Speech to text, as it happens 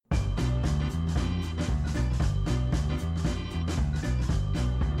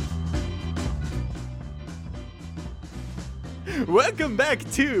Welcome back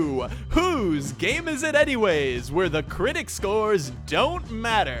to Whose Game Is It Anyways, where the critic scores don't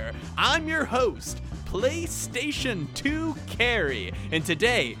matter. I'm your host, PlayStation 2 Carrie, and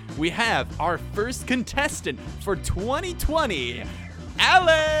today we have our first contestant for 2020,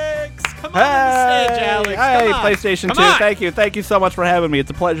 Alex. Come on the stage, Alex. Hey, Come on. PlayStation Come 2. on. Thank you so much for having me. It's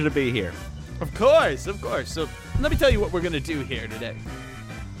a pleasure to be here. Of course. So let me tell you what we're going to do here today.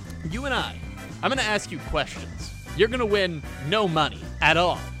 You and I'm going to ask you questions. You're going to win no money at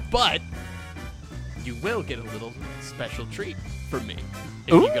all, but you will get a little special treat from me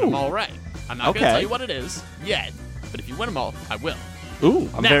if you get them all right. I'm not going to tell you what it is yet, but if you win them all, I will. Ooh,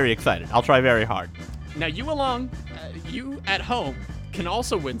 I'm very excited. I'll try very hard. Now, you at home can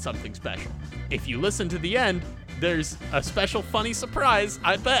also win something special. If you listen to the end, there's a special funny surprise,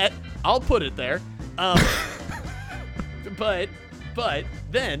 I bet. I'll put it there. But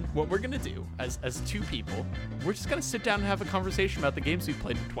then what we're going to do as two people, we're just going to sit down and have a conversation about the games we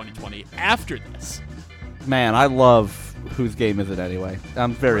played in 2020 after this. Man, I love Whose Game Is It Anyway?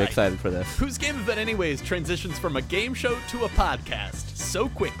 I'm very excited for this. Whose Game Is It Anyways transitions from a game show to a podcast so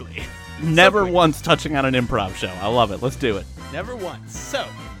quickly. Never once touching on an improv show. I love it. Let's do it. Never once. So,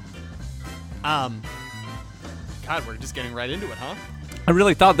 God, we're just getting right into it, huh? I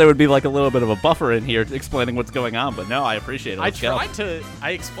really thought there would be like a little bit of a buffer in here explaining what's going on, but no, I appreciate it. I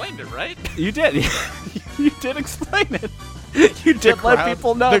explained it, right? You did. You did explain it. You did let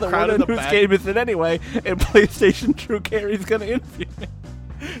people know that we're in Whose Game Is It Anyway, and PlayStation True Carrie's going to interview me.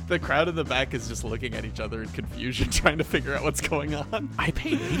 The crowd in the back is just looking at each other in confusion, trying to figure out what's going on. I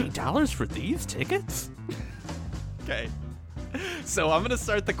paid $80 for these tickets? Okay. So I'm going to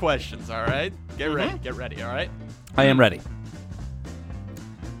start the questions, all right? Get ready, all right? I am ready.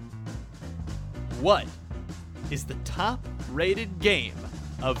 What is the top-rated game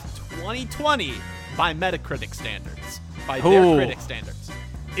of 2020 by Metacritic standards? By their critic standards.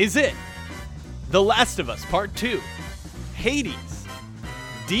 Is it The Last of Us Part 2, Hades,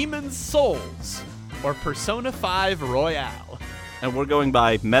 Demon's Souls, or Persona 5 Royale? And we're going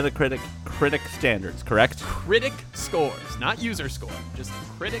by Metacritic critic standards, correct? Critic scores, not user score, just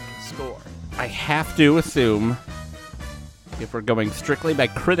critic score. I have to assume, if we're going strictly by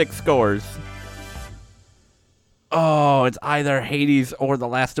critic scores, it's either Hades or The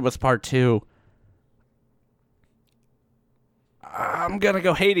Last of Us Part 2. I'm going to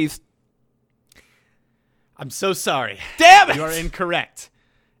go Hades. I'm so sorry. Damn it! You are incorrect.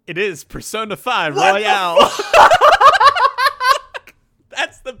 It is Persona 5 Royale.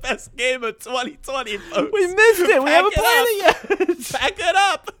 That's the best game of 2020, folks. We missed it. We haven't played it yet. Back it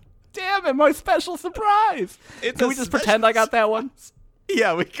up. Damn it, my special surprise. Can we just pretend I got that one?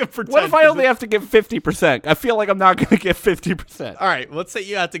 Yeah, we can pretend. What if I only have to give 50%? I feel like I'm not going to get 50%. All right, let's say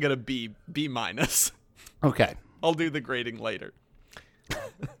you have to get a B minus. Okay. I'll do the grading later.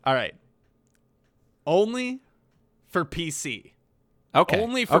 All right. Only for PC. Okay.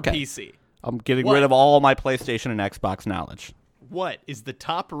 Only for PC. I'm getting rid of all my PlayStation and Xbox knowledge. What is the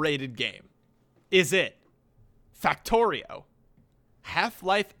top-rated game? Is it Factorio,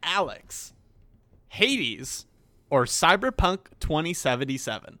 Half-Life Alyx, Hades, or Cyberpunk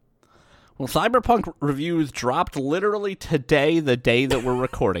 2077? Well, Cyberpunk reviews dropped literally today, the day that we're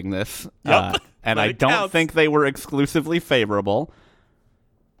recording this. Yep. And I don't think they were exclusively favorable.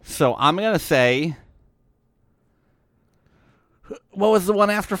 So I'm going to say... What was the one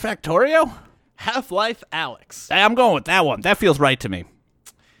after Factorio? Half-Life Alyx. I'm going with that one. That feels right to me.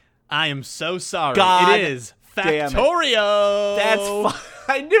 I am so sorry. God it is Factorio. That's fine.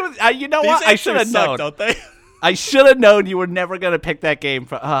 I knew... you know what? I should have known. Don't they? I should have known you were never going to pick that game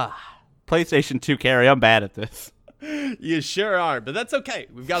for... PlayStation 2 Carrie, I'm bad at this. You sure are, but that's okay.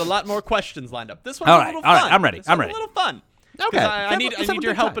 We've got a lot more questions lined up. This one's a little fun. All right, I'm ready. A little fun. Okay. I need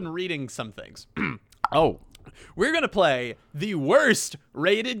your help in reading some things. We're going to play the worst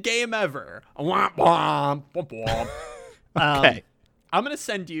rated game ever. Okay. I'm going to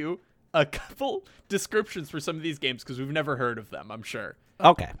send you a couple descriptions for some of these games because we've never heard of them, I'm sure.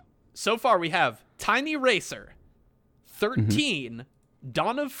 Okay. So far, we have Tiny Racer, 13,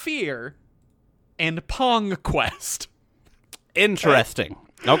 Dawn of Fear, and Pong Quest. Interesting.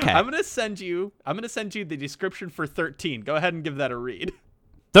 Okay. I'm gonna send you the description for 13. Go ahead and give that a read.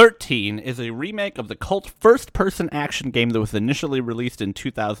 13 is a remake of the cult first-person action game that was initially released in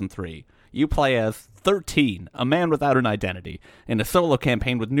 2003. You play as 13, a man without an identity, in a solo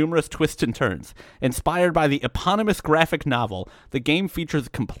campaign with numerous twists and turns. Inspired by the eponymous graphic novel, the game features a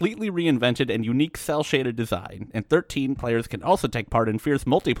completely reinvented and unique cel-shaded design, and 13 players can also take part in fierce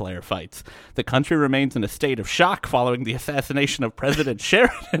multiplayer fights. The country remains in a state of shock following the assassination of President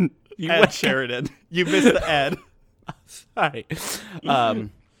Sheridan. Ed Sheridan. You missed the Ed. Sorry.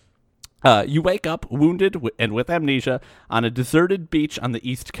 You wake up wounded and with amnesia on a deserted beach on the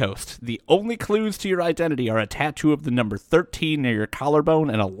East Coast. The only clues to your identity are a tattoo of the number 13 near your collarbone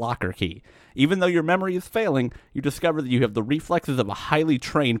and a locker key. Even though your memory is failing, you discover that you have the reflexes of a highly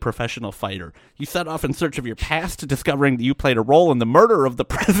trained professional fighter. You set off in search of your past, discovering that you played a role in the murder of the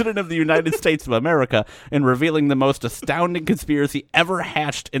President of the United States of America and revealing the most astounding conspiracy ever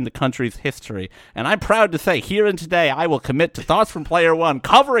hatched in the country's history. And I'm proud to say, here and today, I will commit to Thoughts from Player One,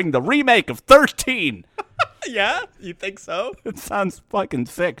 covering the remake of 13. Yeah? You think so? It sounds fucking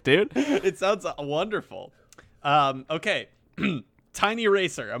sick, dude. It sounds wonderful. Okay. Tiny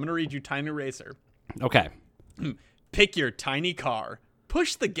Racer. I'm going to read you Tiny Racer. Okay. Pick your tiny car.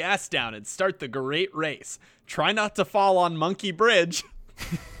 Push the gas down and start the great race. Try not to fall on Monkey Bridge.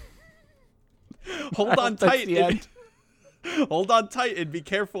 Hold on tight. Hold on tight and be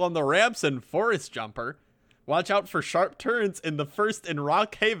careful on the ramps and Forest Jumper. Watch out for sharp turns in the first in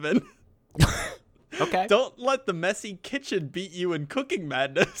Rock Haven. Okay. Don't let the messy kitchen beat you in Cooking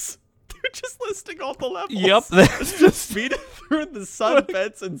Madness. They're just listing all the levels. Yep, that's just Speed through the sun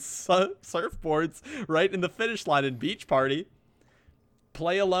beds and surfboards right in the finish line in Beach Party.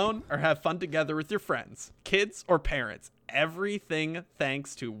 Play alone or have fun together with your friends, kids, or parents. Everything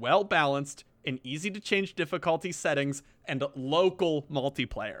thanks to well-balanced and easy-to-change difficulty settings and local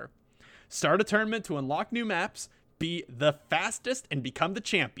multiplayer. Start a tournament to unlock new maps, be the fastest and become the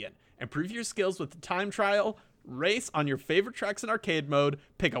champion. Improve your skills with the time trial. Race on your favorite tracks in arcade mode.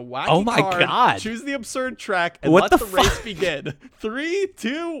 Pick a wacky Oh my car, God. choose the absurd track, and What let the the race begin. 3,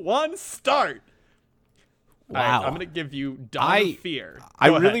 2, 1, start. Wow. All right, I'm going to give you Dawn of Fear. I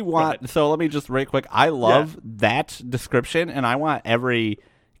Go really ahead, go want, ahead. so let me just right quick. I love that description, and I want every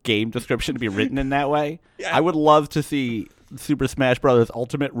game description to be written in that way. Yeah. I would love to see Super Smash Bros.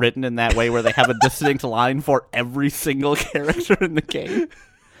 Ultimate written in that way, where they have a distinct line for every single character in the game.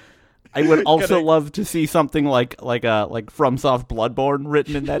 I would also love to see something like FromSoft Bloodborne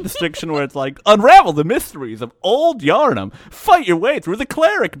written in that distinction, where it's like, unravel the mysteries of Old Yarnum, fight your way through the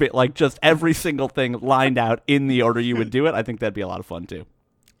cleric bit, like just every single thing lined out in the order you would do it. I think that'd be a lot of fun too.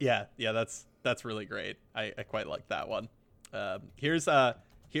 Yeah, that's really great. I quite like that one. Here's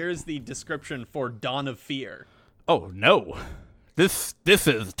the description for Dawn of Fear. Oh no, this is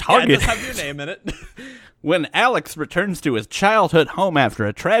Yeah, it targeted. does have your name in it. When Alex returns to his childhood home after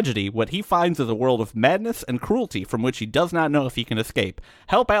a tragedy, what he finds is a world of madness and cruelty from which he does not know if he can escape.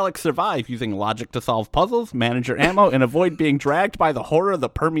 Help Alex survive using logic to solve puzzles, manage your ammo, and avoid being dragged by the horror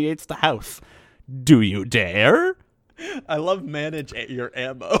that permeates the house. Do you dare? I love manage your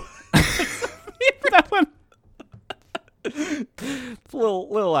ammo. That one. It's a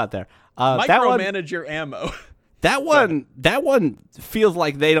little out there. Micromanage your ammo. That one feels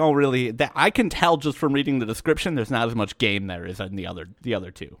like they don't really. That I can tell just from reading the description. There's not as much game there as in the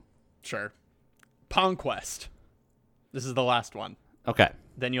other two. Sure. Pong Quest. This is the last one. Okay.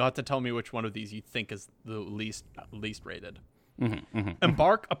 Then you'll have to tell me which one of these you think is the least rated.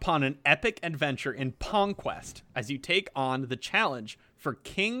 Embark upon an epic adventure in Pong Quest as you take on the challenge for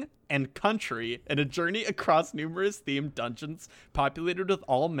king and country in a journey across numerous themed dungeons populated with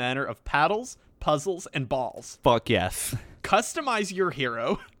all manner of paddles, puzzles, and balls. Fuck yes. Customize your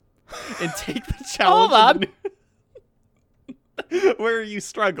hero and take the challenge. Where are you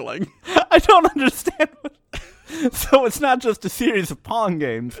struggling? I don't understand. So it's not just a series of Pong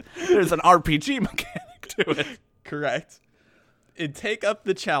games. There's an RPG mechanic to it. Correct. And take up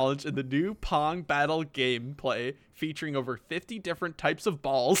the challenge in the new Pong battle gameplay featuring over 50 different types of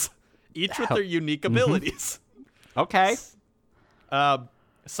balls, each with their unique abilities. Okay.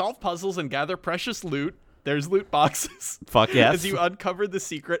 Solve puzzles and gather precious loot. There's loot boxes. Fuck yes. As you uncover the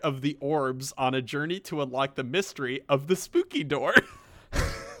secret of the orbs on a journey to unlock the mystery of the spooky door.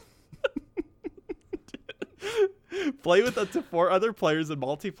 Play with up to 4 other players in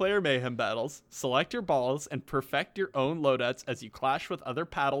multiplayer mayhem battles. Select your balls and perfect your own loadouts as you clash with other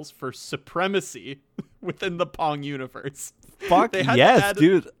paddles for supremacy within the Pong universe. Fuck yes,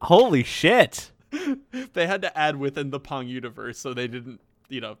 dude. Holy shit. They had to add within the Pong universe so they didn't,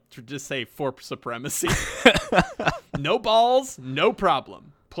 to just say for supremacy. No balls, no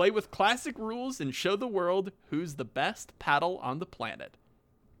problem. Play with classic rules and show the world who's the best paddle on the planet.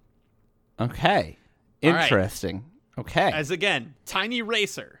 Okay. Interesting. Right. Okay. As again, Tiny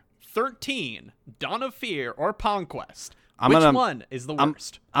Racer, 13, Dawn of Fear, or Pong Quest. Which one is the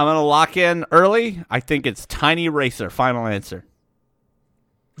worst? I'm going to lock in early. I think it's Tiny Racer. Final answer.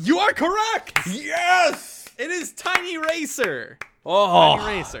 You are correct! Yes! It is Tiny Racer. Oh.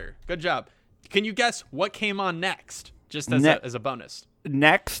 Tiny Racer. Good job. Can you guess what came on next? Just as a bonus.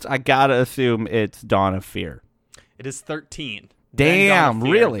 Next, I got to assume it's Dawn of Fear. It is 13. Damn, then Dawn of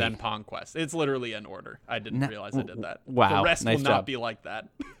Fear, really? Then Pong Quest. It's literally in order. I didn't realize I did that. Wow, The rest nice will job. not be like that.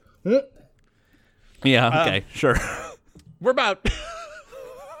 Yeah, okay, sure. We're about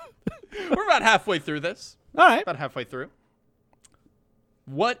we're about halfway through this. All right. About halfway through.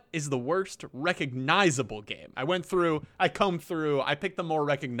 What is the worst recognizable game? I combed through, I picked the more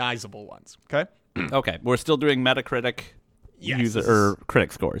recognizable ones. Okay? Okay, we're still doing Metacritic Yes, user this or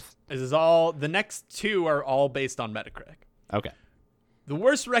critic scores. This is all, the next two are all based on Metacritic. Okay. The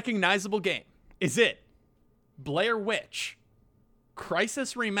worst recognizable game. Is it Blair Witch,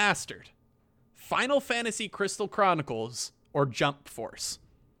 Crisis Remastered, Final Fantasy Crystal Chronicles, or Jump Force?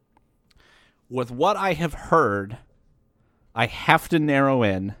 With what I have heard, I have to narrow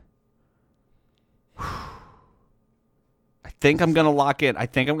in. I think I'm going to lock in. I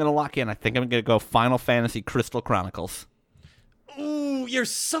think I'm going to go Final Fantasy Crystal Chronicles. Ooh, you're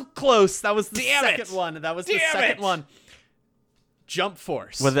so close. That was the second one. That was the second one. Jump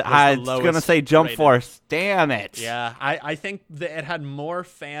Force. I was going to say Jump rated. Force. Damn it. Yeah, I think that it had more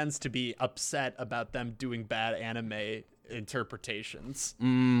fans to be upset about them doing bad anime interpretations.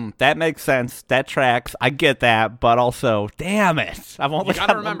 That makes sense. That tracks. I get that, but also, damn it. I've only You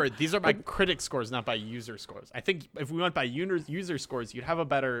gotta remember, these are by critic scores, not by user scores. I think if we went by user scores, you'd have a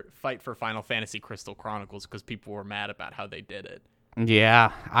better fight for Final Fantasy Crystal Chronicles because people were mad about how they did it.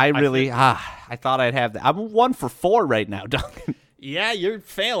 Yeah, I thought I'd have that. I'm 1 for 4 right now, Duncan. Yeah, you're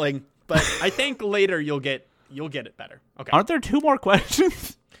failing, but I think later you'll get it better. Okay. Aren't there 2 more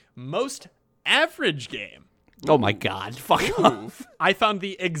questions? Most average game. Oh my god. Fuck off. I found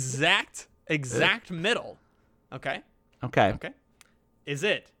the exact middle. Okay. Okay. Okay. Is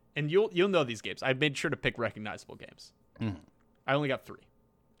it? And you'll know these games. I made sure to pick recognizable games. I only got 3.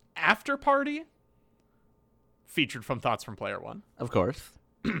 After Party, featured from Thoughts from Player One. Of course.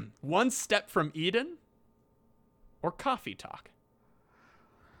 One Step from Eden, or Coffee Talk.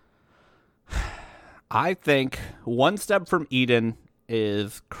 I think One Step from Eden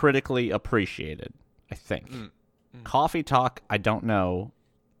is critically appreciated, I think. Coffee Talk, I don't know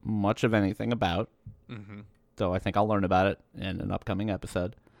much of anything about. So I think I'll learn about it in an upcoming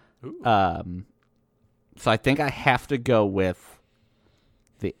episode. So I think I have to go with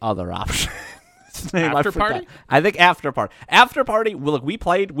the other option. After Party? I think After Party. After Party, well, look,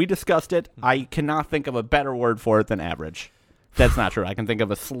 we discussed it. I cannot think of a better word for it than average. That's not true. I can think of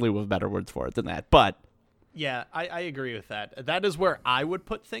a slew of better words for it than that. But yeah, I agree with that. That is where I would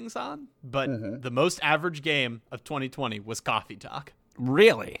put things on. But the most average game of 2020 was Coffee Talk.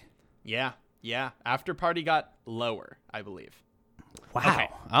 really? Yeah. After Party got lower, I believe. Wow. Okay.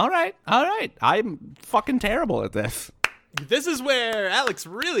 All right. I'm fucking terrible at this. This is where Alex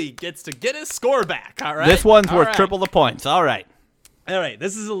really gets to get his score back, all right? This one's All worth right. triple the points. All right. All right,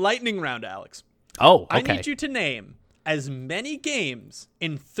 this is a lightning round, Alex. Oh, okay. I need you to name as many games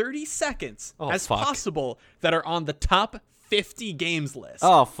in 30 seconds as fuck. possible that are on the top 50 games list.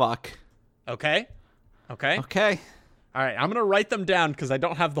 Oh, fuck. Okay? Okay. All right, I'm going to write them down because I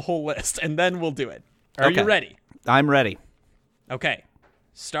don't have the whole list, and then we'll do it. Are Okay. you ready? I'm ready. Okay.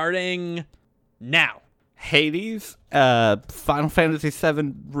 Starting now. Hades, Final Fantasy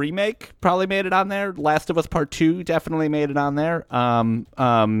VII Remake probably made it on there. Last of Us Part 2 definitely made it on there.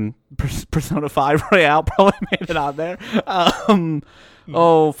 Persona 5 Royale probably made it on there.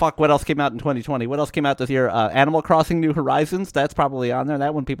 Oh, fuck, what else came out in 2020? What else came out this year? Animal Crossing New Horizons, that's probably on there.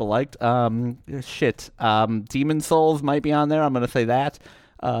 That one people liked. Demon Souls might be on there. I'm going to say that.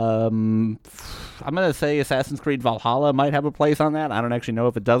 I'm going to say Assassin's Creed Valhalla might have a place on that. I don't actually know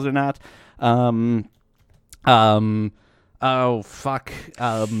if it does or not. Oh, fuck.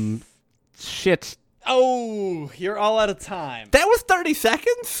 Shit. Oh, you're all out of time. That was 30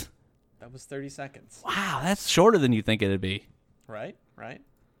 seconds? That was 30 seconds. Wow, that's shorter than you think it'd be. Right?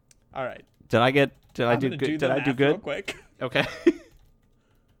 All right. Did I do I'm good? gonna do Did the I do math real good? quick. Okay.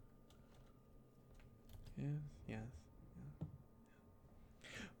 Yeah.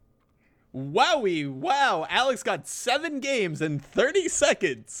 Wowie, wow. Alex got 7 games in 30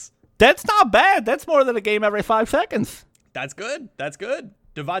 seconds. That's not bad. That's more than a game every 5 seconds. That's good.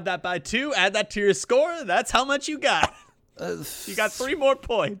 Divide that by 2, add that to your score. That's how much you got. You got 3 more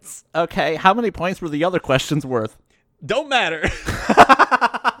points. Okay, how many points were the other questions worth? Don't matter.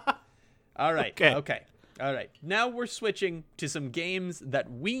 All right. Okay. All right. Now we're switching to some games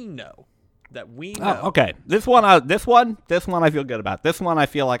that we know. Oh, okay. This one I feel good about. This one I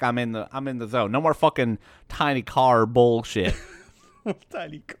feel like I'm in the zone. No more fucking tiny car bullshit.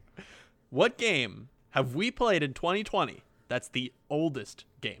 Tiny. What game have we played in 2020? That's the oldest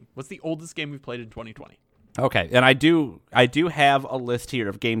game. What's the oldest game we've played in 2020? Okay, and I do have a list here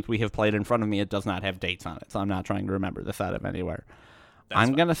of games we have played in front of me. It does not have dates on it, so I'm not trying to remember this out of anywhere.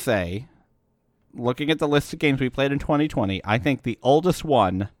 I'm going to say, looking at the list of games we played in 2020, I think the oldest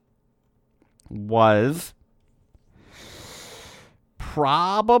one was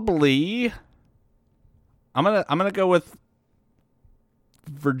probably I'm gonna go with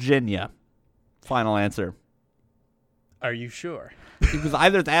Virginia. Final answer. Are you sure? It was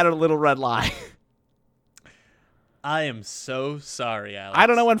either that or Little Red Lie. I am so sorry, Alex. I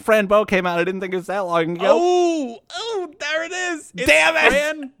don't know when Fran Bow came out. I didn't think it was that long ago. Oh, there it is. It's Damn it.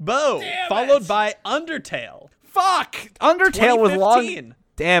 Fran Bow, followed by Undertale. Fuck! Undertale was long. 2015.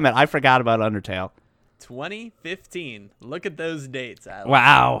 Damn it, I forgot about Undertale. 2015. Look at those dates, Alex.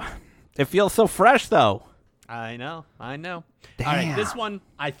 Wow. It feels so fresh, though. I know. Damn. All right, this one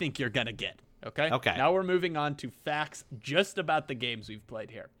I think you're going to get, okay? Okay. Now we're moving on to facts just about the games we've played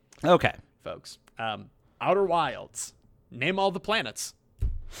here, Okay. folks. Outer Wilds. Name all the planets.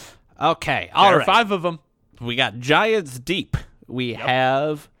 Okay, There all are right. 5 of them. We got Giants Deep. We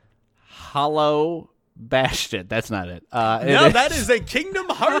have Hollow Bastion. That's not it. No, that is a Kingdom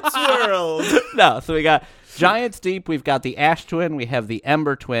Hearts world. No, so we got Giants Deep. We've got the Ash Twin. We have the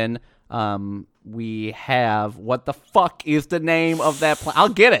Ember Twin. We have, what the fuck is the name of that I'll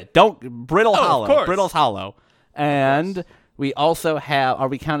get it. Brittle Hollow. of course. Brittle's Hollow. And we also have, are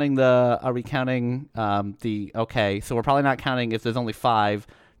we counting okay, so we're probably not counting if there's only 5,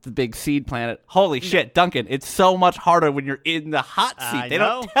 the big seed planet. Holy shit, Duncan, it's so much harder when you're in the hot seat. I They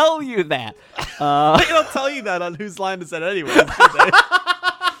know. don't tell you that. They don't tell you that on Whose Line Is That Anyway? Do they?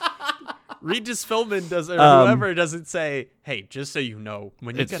 Regis Philbin does, or whoever doesn't say, hey, just so you know,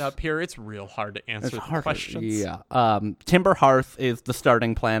 when you get up here, it's real hard to answer the questions. Yeah. Timber Hearth is the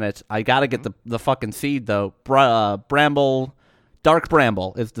starting planet. I gotta get the fucking seed though. Dark Bramble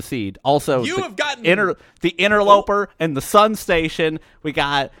is the seed. Also, You have gotten the Interloper and the Sun Station. We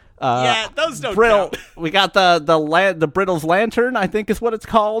got yeah, those don't Brittle. count. We got the Brittle's Lantern, I think is what it's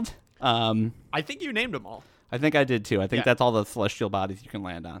called. I think you named them all. I think I did too. I think Yeah. that's all the celestial bodies you can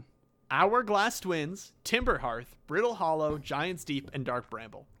land on. Hourglass Twins, Timber Hearth, Brittle Hollow, Giants Deep, and Dark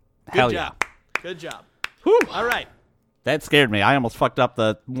Bramble. Good Hell job. Good job. Whew. All right. That scared me. I almost fucked up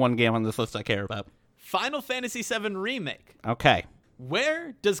the one game on this list I care about. Final Fantasy VII Remake. Okay.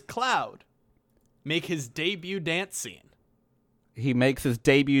 Where does Cloud make his debut dance scene? He makes his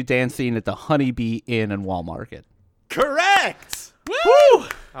debut dance scene at the Honeybee Inn in Wall Market. Correct. Woo!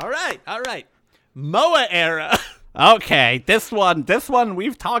 All right. MOA era. Okay, this one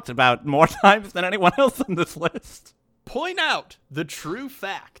we've talked about more times than anyone else on this list. Point out the true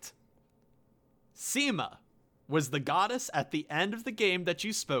fact. Seema was the goddess at the end of the game that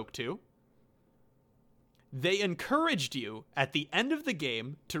you spoke to. They encouraged you at the end of the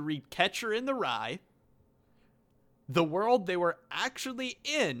game to read Catcher in the Rye. The world they were actually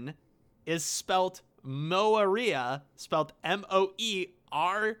in is spelt Moerea, spelled Moerea.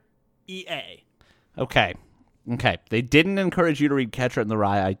 Okay. They didn't encourage you to read Catcher in the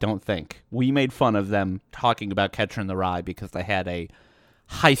Rye, I don't think. We made fun of them talking about Catcher in the Rye because they had a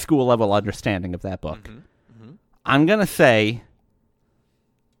high school level understanding of that book. I'm going to say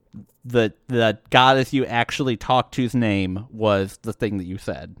the goddess you actually talked to's name was the thing that you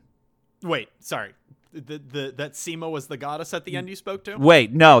said. Wait, sorry. That Seema was the goddess at the end you spoke to?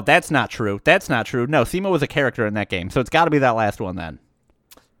 Wait, no, that's not true. No, Seema was a character in that game, so it's got to be that last one then.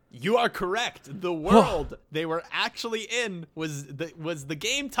 You are correct. The world they were actually in was the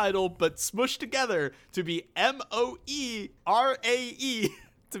game title, but smushed together to be Moerae,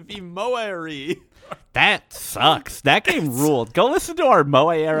 to be Moerie. That sucks. That game ruled. Go listen to our Moe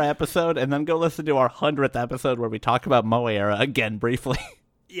Era episode, and then go listen to our 100th episode where we talk about Moe Era again briefly.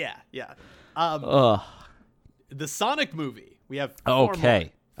 Yeah. Ugh. The Sonic movie. We have four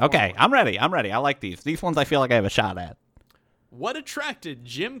Okay. more. Okay, I'm ready. I like these. These ones I feel like I have a shot at. What attracted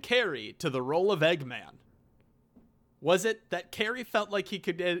Jim Carrey to the role of Eggman? Was it that Carrey felt like he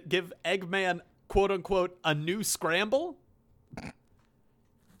could give Eggman, quote unquote, a new scramble?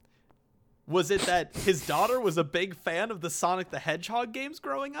 Was it that his daughter was a big fan of the Sonic the Hedgehog games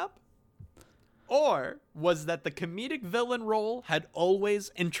growing up? Or was that the comedic villain role had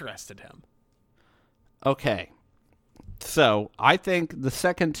always interested him? Okay. So, I think the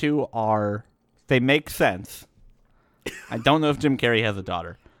second two they make sense. I don't know if Jim Carrey has a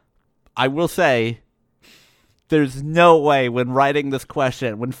daughter. I will say, there's no way when writing this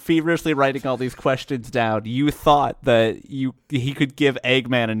question, when feverishly writing all these questions down, you thought that he could give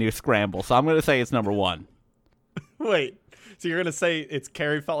Eggman a new scramble. So I'm going to say it's number 1. Wait, so you're going to say it's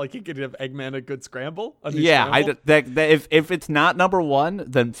Carrey felt like he could give Eggman a good scramble? Yeah, if it's not number 1,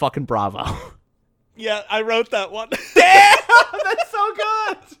 then fucking bravo. Yeah, I wrote that one. Damn, that's so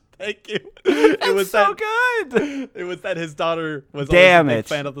good. Thank you. It was so good. It was that his daughter was Damn always a big it.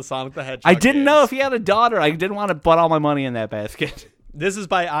 fan of the Sonic the Hedgehog I didn't know games. if he had a daughter. I didn't want to put all my money in that basket. This is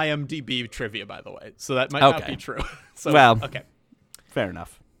by IMDb trivia, by the way, so that might not Okay. be true. So, Well. okay. Fair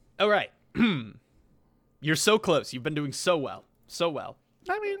enough. All right. You're so close. You've been doing so well. So well.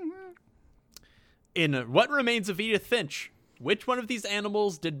 I mean, In What Remains of Edith Finch, which one of these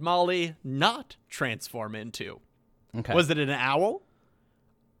animals did Molly not transform into? okay. Was it an owl,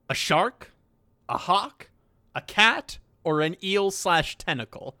 a shark, a hawk, a cat, or an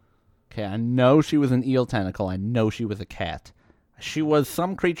eel/tentacle? Okay, I know she was an eel tentacle. I know she was a cat. She was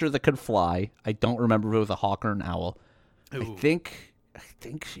some creature that could fly. I don't remember if it was a hawk or an owl. Ooh. I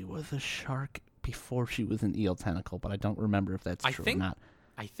think she was a shark before she was an eel tentacle, but I don't remember if that's true or not.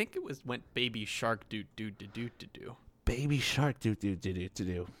 I think it went baby shark do. Baby shark do.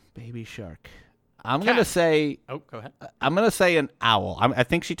 Baby shark. I'm Cat. gonna say Oh, go ahead. an owl. I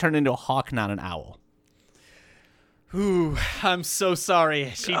think she turned into a hawk, not an owl. Ooh, I'm so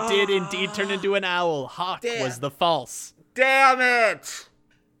sorry. She did indeed turn into an owl. Hawk was the false. Damn it!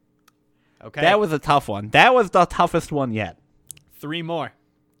 Okay. That was a tough one. That was the toughest one yet. 3 more.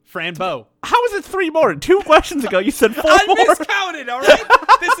 Fran Bow. How is it 3 more? 2 questions ago, you said 4 I more. miscounted, all right?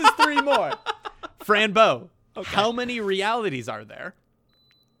 This is 3 more. Fran Bow, how many realities are there?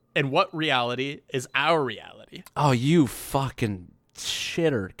 And what reality is our reality? Oh, you fucking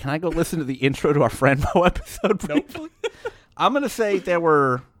shitter. Can I go listen to the intro to our Friend Mo episode briefly? I'm going to say there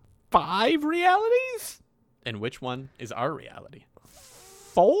were 5 realities? And which one is our reality?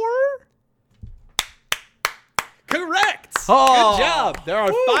 4? Correct! Oh. Good job. There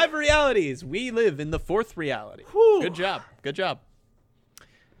are Woo. 5 realities. We live in the 4th reality. Whew. Good job. Good job.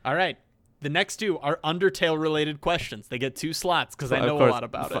 All right. The next 2 are Undertale-related questions. They get 2 slots because I know a lot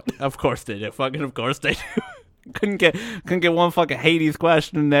about it. Of course they do. Fucking of course they do. couldn't get one fucking Hades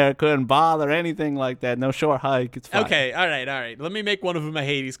question in there. Couldn't bother anything like that. No short hike. It's fine. Okay, all right. Let me make one of them a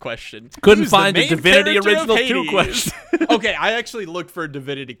Hades question. Couldn't Who's the find the main Divinity character of Original 2 Hades? question. Okay, I actually looked for a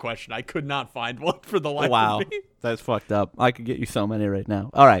Divinity question. I could not find one for the life Wow. of me. That's fucked up. I could get you so many right now.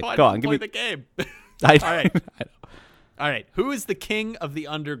 All right, Oh, I go didn't on. Give play me the game. I, All right. I know. All right. Who is the king of the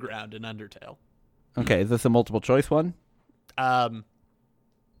underground in Undertale? Okay, is this a multiple choice one? No.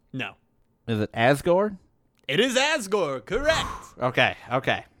 Is it Asgore? It is Asgore. Correct. Okay.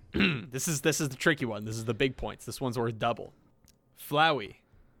 This is the tricky one. This is the big points. This one's worth double. Flowey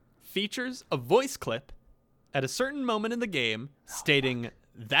features a voice clip at a certain moment in the game stating,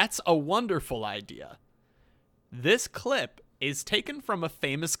 "That's a wonderful idea." This clip is taken from a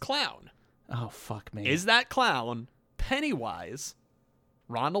famous clown. Oh, fuck me. Is that clown Pennywise,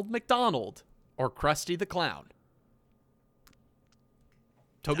 Ronald McDonald, or Krusty the Clown?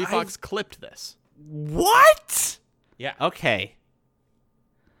 Toby Fox clipped this. What? Yeah. Okay.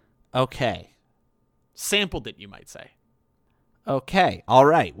 Sampled it, you might say. Okay. All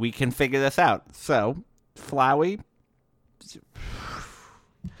right. We can figure this out. So, Flowey.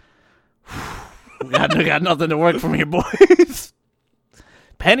 we got nothing to work from here, boys.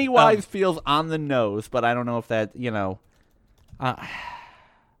 Pennywise feels on the nose, but I don't know if that, I'm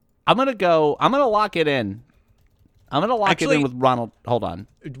going to lock it in. I'm going to lock it in with Ronald. Hold on.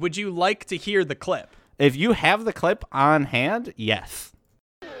 Would you like to hear the clip? If you have the clip on hand, yes.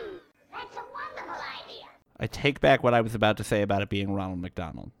 That's a wonderful idea. I take back what I was about to say about it being Ronald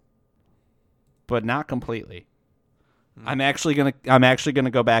McDonald, but not completely. I'm actually gonna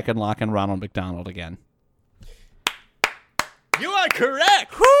go back and lock in Ronald McDonald again. You are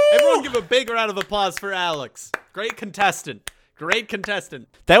correct. Everyone give a big round of applause for Alex. Great contestant.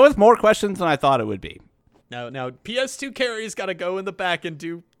 That was more questions than I thought it would be. Now PS2 Carrie's got to go in the back and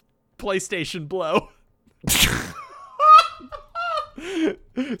do PlayStation blow.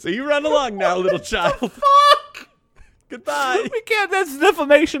 So you run along now, little child. Fuck! Goodbye. We can't. That's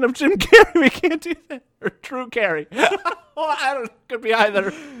defamation of Jim Carrey. We can't do that. Or Drew Carey. I don't. Could be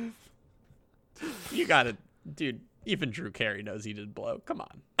either. You got it, dude. Even Drew Carey knows he did blow. Come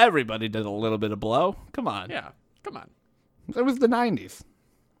on. Everybody did a little bit of blow. Come on. Yeah. Come on. It was the 90s.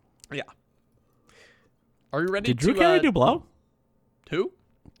 Yeah. Are you ready Did Drew to Carey do blow? Who?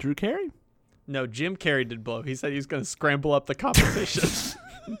 Drew Carey? No, Jim Carrey did blow. He said he was going to scramble up the competition.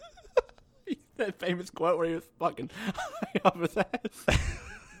 That famous quote where he was fucking high off his ass.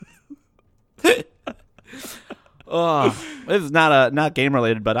 Oh, this is not game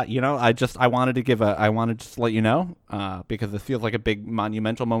related, but I wanted to just let you know because this feels like a big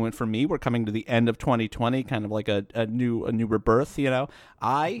monumental moment for me. We're coming to the end of 2020, kind of like a new rebirth.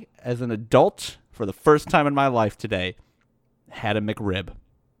 I, as an adult, for the first time in my life today, had a McRib.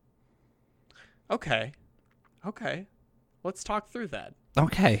 Okay. Let's talk through that.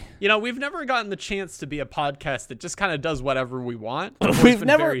 Okay. You know, we've never gotten the chance to be a podcast that just kind of does whatever we want. We've been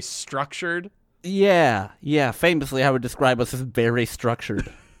never- very structured. Yeah. Famously, I would describe us as very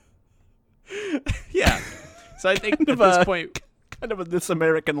structured. Yeah. So I think at of this a- point, Kind of a This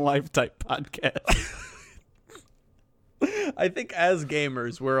American Life type podcast. I think as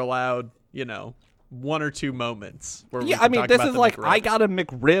gamers, we're allowed, you know, one or two moments where we Yeah, can I mean, talk this about is the like, McRib. I got a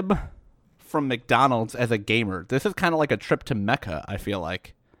McRib from McDonald's as a gamer. This is kind of like a trip to Mecca, I feel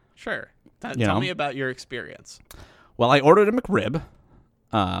like. Sure. You Tell know? me about your experience. Well, I ordered a McRib,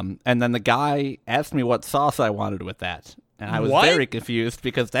 and then the guy asked me what sauce I wanted with that. And I was What? very confused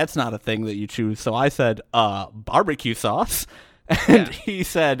because that's not a thing that you choose. So I said, barbecue sauce. And he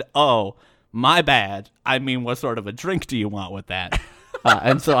said, oh, my bad. I mean, what sort of a drink do you want with that?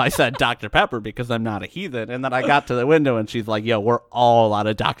 And so I said Dr. Pepper because I'm not a heathen. And then I got to the window and she's like, yo, we're all out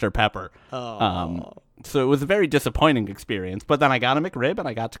of Dr. Pepper. So it was a very disappointing experience. But then I got a McRib and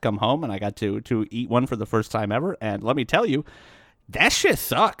I got to come home and I got to eat one for the first time ever. And let me tell you, that shit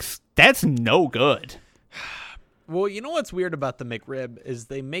sucks. That's no good. Well, you know what's weird about the McRib is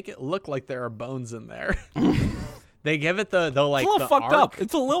they make it look like there are bones in there. They give it the like It's a little the fucked arc up.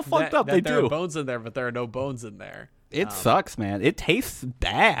 It's a little fucked up. that They there do. are bones in there, but there are no bones in there. It sucks, man. It tastes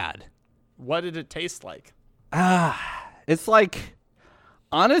bad. What did it taste like? It's like,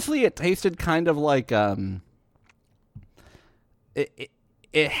 honestly, it tasted kind of like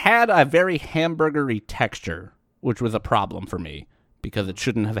it had a very hamburgery texture, which was a problem for me because it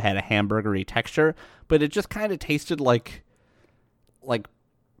shouldn't have had a hamburgery texture, but it just kind of tasted like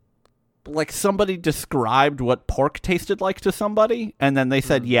somebody described what pork tasted like to somebody, and then they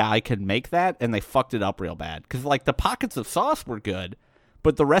said, yeah, I can make that, and they fucked it up real bad. Because, like, the pockets of sauce were good,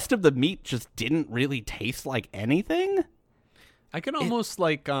 but the rest of the meat just didn't really taste like anything. I can almost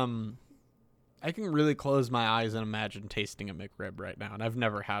I can really close my eyes and imagine tasting a McRib right now, and I've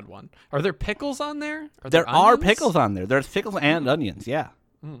never had one. Are there pickles on there? There are onions? pickles on there. There's pickles and onions, yeah.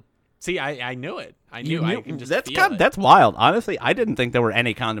 See, I knew it. I knew. I can just that's feel it. That's wild. Honestly, I didn't think there were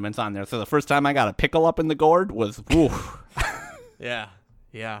any condiments on there. So the first time I got a pickle up in the gourd was, oof.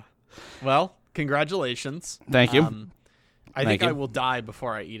 Yeah. Well, congratulations. Thank you. I Thank think you. I will die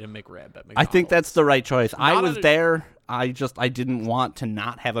before I eat a McRib at McDonald's. I think that's the right choice. I Not was at a- there. I didn't want to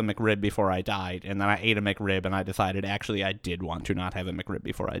not have a McRib before I died, and then I ate a McRib, and I decided actually I did want to not have a McRib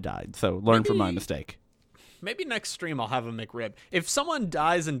before I died. So learn from my Maybe- mistake. Maybe next stream I'll have a McRib. If someone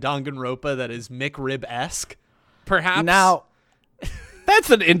dies in Danganronpa that is McRib-esque, perhaps... Now,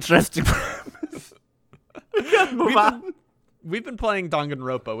 that's an interesting premise. Move on. We've been playing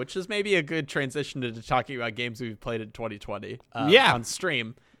Danganronpa, which is maybe a good transition to talking about games we've played in 2020 Yeah. on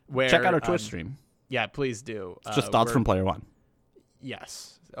stream. Where, Check out our Twitch stream. Yeah, please do. It's just thoughts from Player One.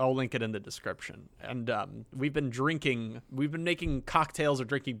 Yes, I'll link it in the description. And we've been making cocktails or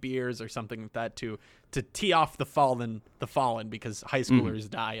drinking beers or something like that to tee off the fallen because high schoolers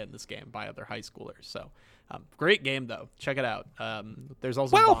die in this game by other high schoolers. So great game though. Check it out. There's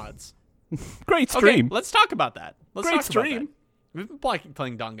also mods. Great Okay, stream. let's talk about that. Let's Great talk about stream. that. We've been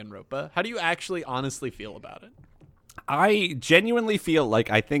playing Danganronpa. How do you actually honestly feel about it? I genuinely feel like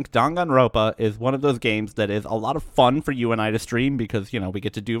I think Danganronpa is one of those games that is a lot of fun for you and I to stream because, we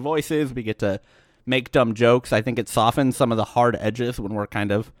get to do voices, we get to make dumb jokes. I think it softens some of the hard edges when we're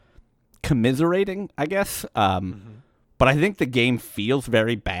kind of commiserating, I guess. But I think the game feels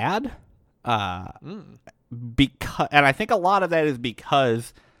very bad. And I think a lot of that is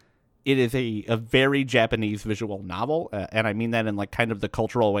because it is a very Japanese visual novel. And I mean that in like kind of the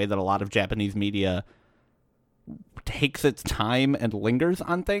cultural way that a lot of Japanese media takes its time and lingers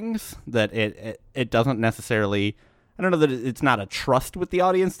on things, that it doesn't necessarily, I don't know that it's not a trust with the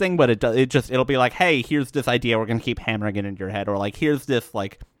audience thing, but it'll be like, hey, here's this idea, we're going to keep hammering it into your head, or like, here's this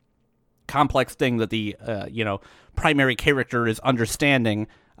like complex thing that the primary character is understanding,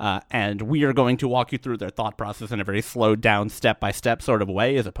 and we are going to walk you through their thought process in a very slowed down step-by-step sort of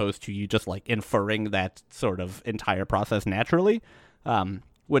way, as opposed to you just like inferring that sort of entire process naturally,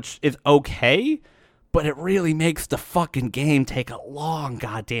 which is okay. But it really makes the fucking game take a long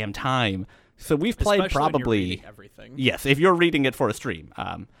goddamn time. So we've played Especially when you're probably reading everything. Yes, if you're reading it for a stream,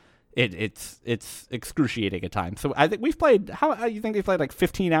 it's excruciating at times. So I think we've played. How you think we've played like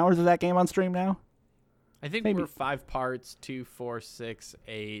 15 hours of that game on stream now? I think Maybe. we're 5 parts, 2, 4, 6,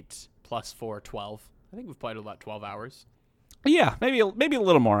 8, plus 4, 12. I think we've played about 12 hours. Yeah, maybe a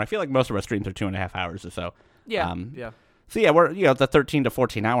little more. I feel like most of our streams are 2.5 hours or so. Yeah. So yeah, we're at the 13 to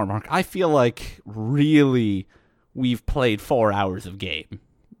 14 hour mark. I feel like really we've played 4 hours of game.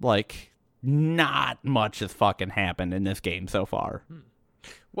 Like not much has fucking happened in this game so far.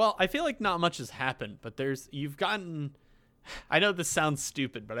 Well, I feel like not much has happened, but you've gotten. I know this sounds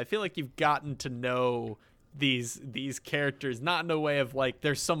stupid, but I feel like you've gotten to know these characters, not in a way of like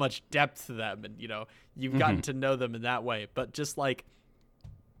there's so much depth to them, and you've gotten to know them in that way, but just like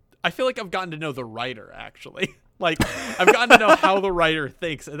I feel like I've gotten to know the writer actually. Like I've gotten to know how the writer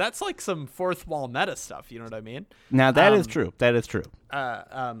thinks, and that's like some fourth wall meta stuff. You know what I mean? Now that is true. That is true.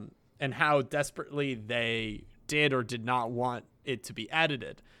 And how desperately they did or did not want it to be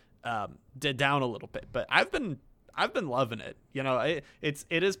edited, did down a little bit. But I've been loving it.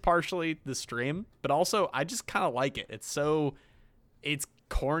 It is partially the stream, but also I just kind of like it. It's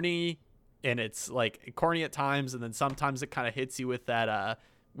corny, and it's like corny at times, and then sometimes it kind of hits you with that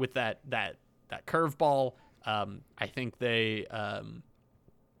curveball. I think they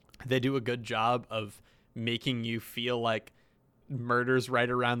do a good job of making you feel like murder's right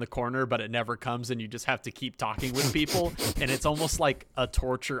around the corner, but it never comes, and you just have to keep talking with people. And it's almost like a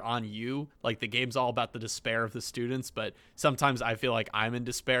torture on you. Like the game's all about the despair of the students, but sometimes I feel like I'm in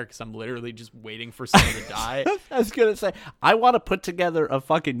despair because I'm literally just waiting for someone to die. I was gonna say, I want to put together a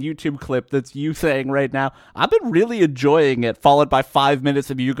fucking YouTube clip that's you saying right now, I've been really enjoying it, followed by 5 minutes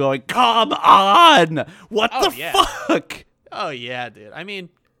of you going, come on, what the fuck? Oh yeah, dude. I mean,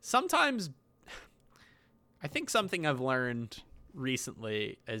 sometimes I think something I've learned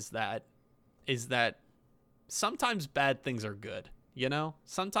recently is that sometimes bad things are good.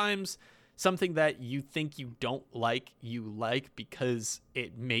 Sometimes something that you think you don't like, you like because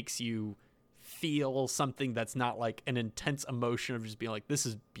it makes you feel something that's not like an intense emotion of just being like, this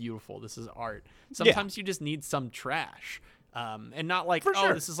is beautiful, this is art. Sometimes you just need some trash, and not like,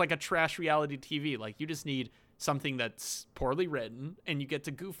 this is like a trash reality TV. Like you just need something that's poorly written, and you get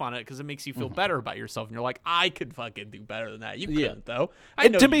to goof on it because it makes you feel better about yourself, and you're like, I could fucking do better than that. You couldn't, though. I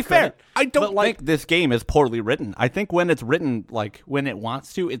know. To be fair, I don't like think this game is poorly written. I think when it's written, like when it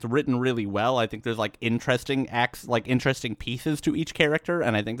wants to, it's written really well. I think there's like interesting acts, like interesting pieces to each character,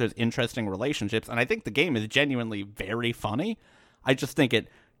 and I think there's interesting relationships, and I think the game is genuinely very funny. I just think it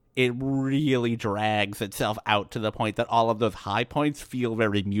really drags itself out to the point that all of those high points feel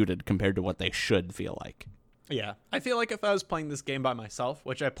very muted compared to what they should feel like. Yeah, I feel like if I was playing this game by myself,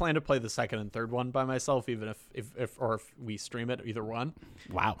 which I plan to play the second and third one by myself, even if we stream it, either one.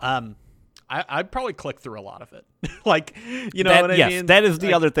 Wow. I'd probably click through a lot of it. Like, what I mean? Yes, that is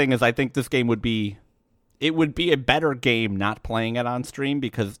the other thing, is I think this game would be a better game not playing it on stream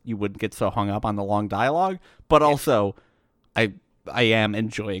because you wouldn't get so hung up on the long dialogue. But also, I am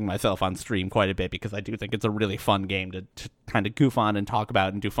enjoying myself on stream quite a bit because I do think it's a really fun game to kind of goof on and talk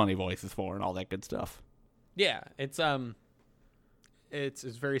about and do funny voices for and all that good stuff. Yeah, it's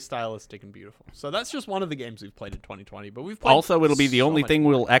very stylistic and beautiful. So that's just one of the games we've played in 2020. But we've played also, it'll be the only thing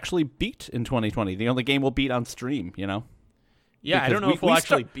more. we'll actually beat in 2020. The only game we'll beat on stream, Yeah, because I don't know if we'll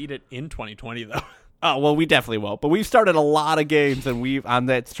actually beat it in 2020 though. Oh well, we definitely won't. But we've started a lot of games and we've on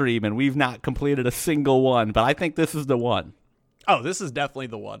that stream, and we've not completed a single one. But I think this is the one. Oh, this is definitely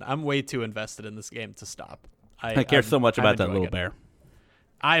the one. I'm way too invested in this game to stop. I care so much about that little bear.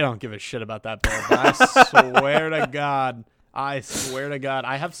 I don't give a shit about that bear, but I swear to God,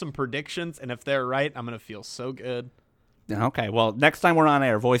 I have some predictions, and if they're right, I'm going to feel so good. Okay, well, next time we're on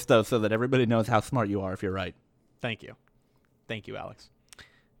air, voice those so that everybody knows how smart you are if you're right. Thank you. Thank you, Alex.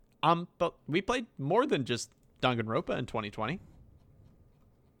 But we played more than just Danganronpa in 2020.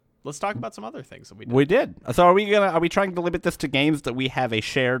 Let's talk about some other things that we did. We did. So are we trying to limit this to games that we have a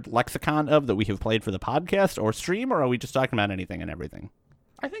shared lexicon of that we have played for the podcast or stream, or are we just talking about anything and everything?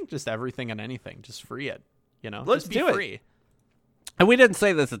 I think just everything and anything. Just free it. Let's just be do free. It. And we didn't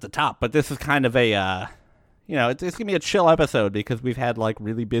say this at the top, but this is kind of a, it's going to be a chill episode because we've had like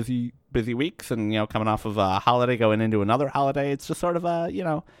really busy weeks, and coming off of a holiday, going into another holiday, it's just sort of a,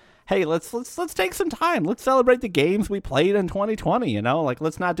 hey, let's take some time. Let's celebrate the games we played in 2020. Like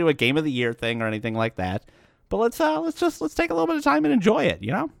let's not do a game of the year thing or anything like that, but let's take a little bit of time and enjoy it.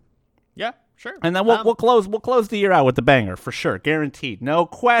 Yeah. Sure. And then we'll close the year out with the banger for sure, guaranteed, no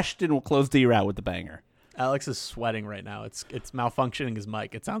question. We'll close the year out with the banger. Alex is sweating right now. It's malfunctioning his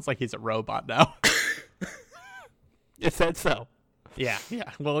mic. It sounds like he's a robot now. You said so. Yeah.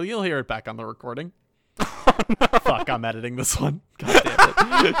 Well, you'll hear it back on the recording. Oh, no. Fuck, I'm editing this one. God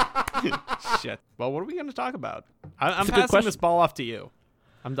damn it. Shit. Well, what are we going to talk about? I'm passing this ball off to you.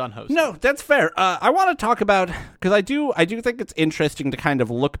 I'm done hosting. No, that's fair. I want to talk about, because I do think it's interesting to kind of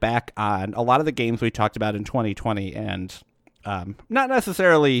look back on a lot of the games we talked about in 2020, and not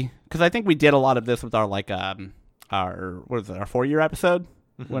necessarily, because I think we did a lot of this with our our 4-year episode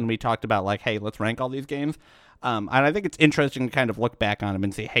when we talked about like, hey, let's rank all these games. And I think it's interesting to kind of look back on them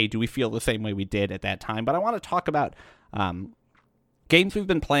and say, hey, do we feel the same way we did at that time? But I want to talk about games we've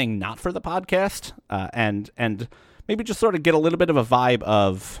been playing not for the podcast, and maybe just sort of get a little bit of a vibe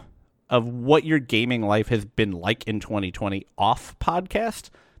of what your gaming life has been like in 2020 off podcast,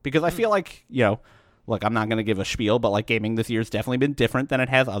 because I feel like, look, I'm not going to give a spiel, but like gaming this year has definitely been different than it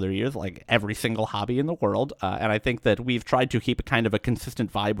has other years, like every single hobby in the world. And I think that we've tried to keep a kind of a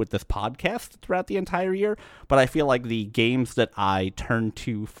consistent vibe with this podcast throughout the entire year. But I feel like the games that I turn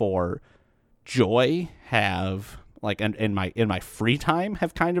to for joy have, like, in my free time,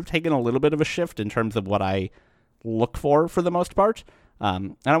 have kind of taken a little bit of a shift in terms of what I look for the most part.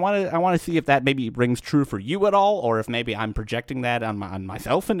 And I want to see if that maybe rings true for you at all, or if maybe I'm projecting that on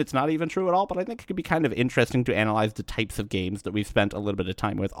myself and it's not even true at all. But I think it could be kind of interesting to analyze the types of games that we've spent a little bit of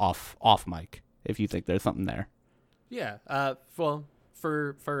time with off mic, if you think there's something there. Yeah. Well,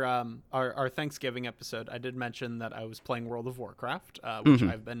 for our Thanksgiving episode, I did mention that I was playing World of Warcraft, which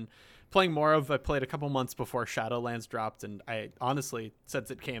I've been playing more of. I played a couple months before Shadowlands dropped, and I honestly, since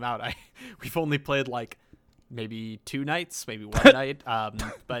it came out, we've only played like maybe 2 nights, maybe 1 night.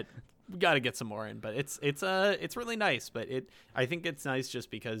 But we got to get some more in. But it's really nice. But I think it's nice just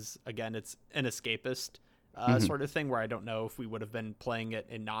because, again, it's an escapist sort of thing where I don't know if we would have been playing it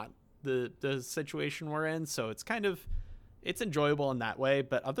in not the situation we're in. So it's enjoyable in that way.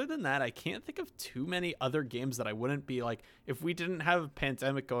 But other than that, I can't think of too many other games that I wouldn't be like, if we didn't have a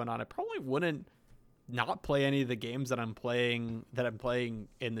pandemic going on, I probably wouldn't not play any of the games that I'm playing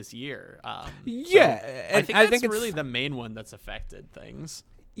in this year. I think that's really the main one that's affected things.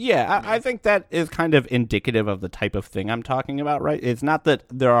 Yeah, I think that is kind of indicative of the type of thing I'm talking about, right? It's not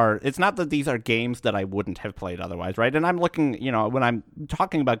that these are games that I wouldn't have played otherwise, right? And I'm looking, when I'm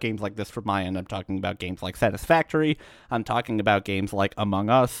talking about games like this from my end, I'm talking about games like Satisfactory, I'm talking about games like Among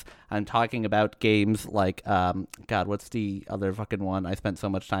Us, I'm talking about games like, what's the other fucking one I spent so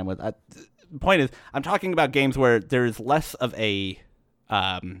much time with? Point is, I'm talking about games where there's less of a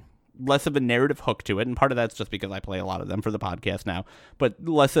narrative hook to it, and part of that's just because I play a lot of them for the podcast now, but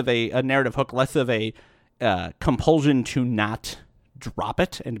less of a narrative hook, less of a compulsion to not drop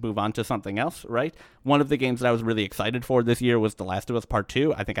it and move on to something else, right? One of the games that I was really excited for this year was The Last of Us Part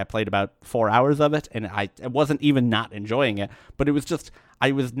 2. I think I played about 4 hours of it, and I wasn't even not enjoying it, but it was just,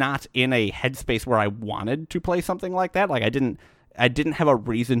 I was not in a headspace where I wanted to play something like that. Like, I didn't have a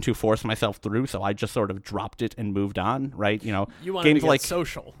reason to force myself through, so I just sort of dropped it and moved on, right? You wanted games to get like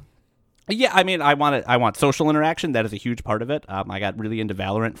social. Yeah, I mean, I want social interaction. That is a huge part of it. I got really into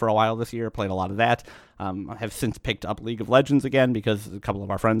Valorant for a while this year, played a lot of that. I have since picked up League of Legends again because a couple of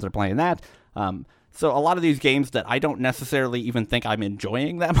our friends are playing that. So a lot of these games that I don't necessarily even think I'm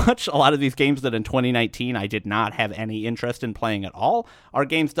enjoying that much, a lot of these games that in 2019 I did not have any interest in playing at all, are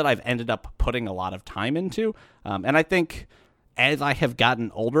games that I've ended up putting a lot of time into. And I think as I have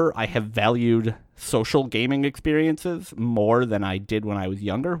gotten older, I have valued social gaming experiences more than I did when I was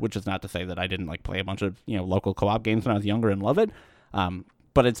younger, which is not to say that I didn't play a bunch of local co-op games when I was younger and love it.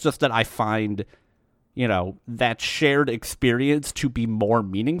 But it's just that I find that shared experience to be more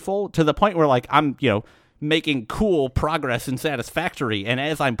meaningful, to the point where I'm making cool progress in Satisfactory, and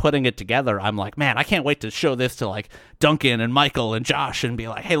as I'm putting it together, I'm like, man, I can't wait to show this to Duncan and Michael and Josh and be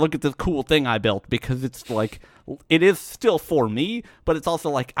like, hey, look at this cool thing I built, because it's it is still for me, but it's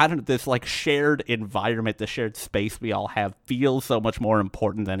also this shared environment, the shared space we all have feels so much more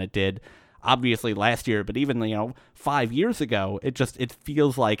important than it did obviously last year, but even 5 years ago. It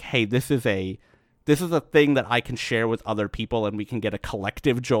feels like, hey, this is a thing that I can share with other people, and we can get a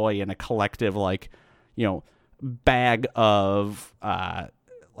collective joy and a collective bag of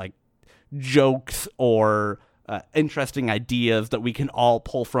jokes or interesting ideas that we can all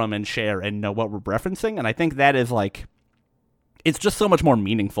pull from and share and know what we're referencing. And I think that is it's just so much more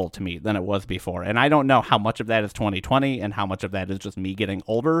meaningful to me than it was before. And I don't know how much of that is 2020 and how much of that is just me getting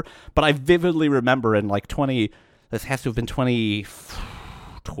older, but I vividly remember in this has to have been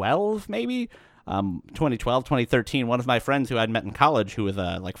 2012 maybe, 2012, 2013, one of my friends who I'd met in college, who was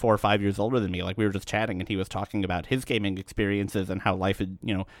 4 or 5 years older than me, we were just chatting, and he was talking about his gaming experiences and how life had,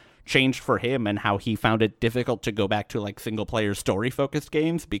 changed for him, and how he found it difficult to go back to single player story focused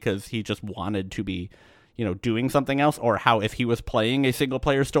games because he just wanted to be, doing something else, or how if he was playing a single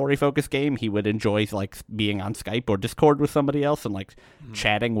player story focused game, he would enjoy being on Skype or Discord with somebody else and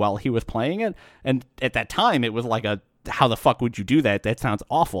chatting while he was playing it. And at that time, it was how the fuck would you do that? That sounds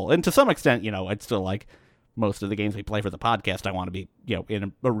awful. And to some extent, it's still most of the games we play for the podcast, I want to be,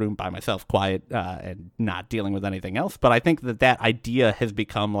 in a room by myself, quiet, and not dealing with anything else. But I think that idea has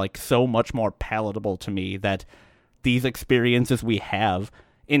become so much more palatable to me, that these experiences we have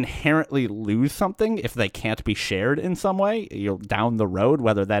inherently lose something if they can't be shared in some way, down the road,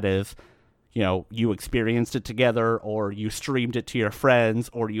 whether that is, you experienced it together, or you streamed it to your friends,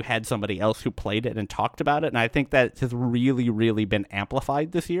 or you had somebody else who played it and talked about it. And I think that has really, really been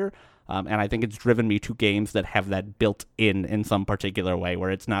amplified this year. And I think it's driven me to games that have that built in some particular way, where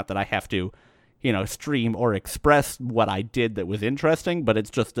it's not that I have to, stream or express what I did that was interesting, but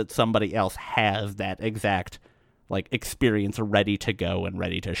it's just that somebody else has that exact experience ready to go and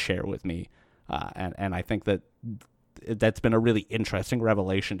ready to share with me. And I think that's been a really interesting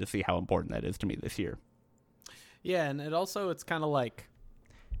revelation to see how important that is to me this year. Yeah, and it's kind of like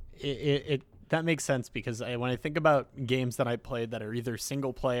it that makes sense, because when I think about games that I played that are either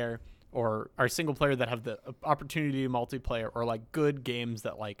single player or are single player that have the opportunity to multiplayer, or good games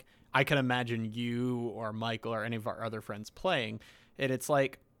that I can imagine you or Michael or any of our other friends playing, and it's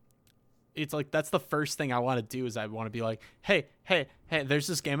like that's the first thing I want to do, is I want to be like, hey, there's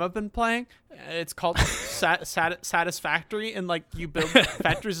this game I've been playing. It's called Satisfactory, and you build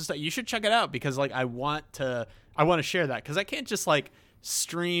factories and stuff. You should check it out, because I want to share that, because I can't just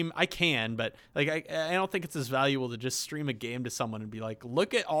stream. I can, but I don't think it's as valuable to just stream a game to someone and be like,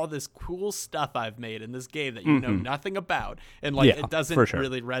 look at all this cool stuff I've made in this game that you know nothing about, and it doesn't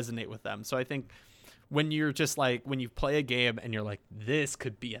really resonate with them. So I think when you're just when you play a game and you're like, this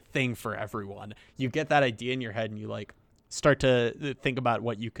could be a thing for everyone, you get that idea in your head and you start to think about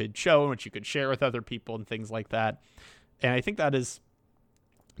what you could show and what you could share with other people and things like that. And I think that's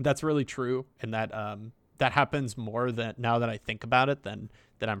really true. And that happens more than now that I think about it than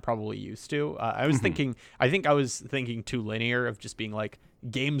I'm probably used to. I was thinking too linear of just being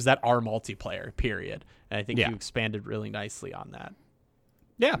games that are multiplayer, period. And I think you expanded really nicely on that.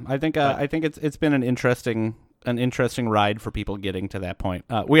 Yeah, I think it's been an interesting ride for people getting to that point.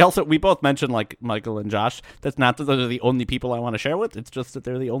 We both mentioned Michael and Josh. That's not that those are the only people I want to share with. It's just that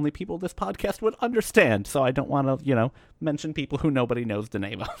they're the only people this podcast would understand. So I don't want to mention people who nobody knows the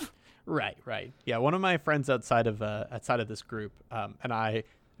name of. Right. Yeah, one of my friends outside of this group, and I,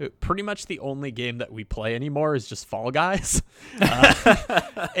 pretty much the only game that we play anymore is just Fall Guys,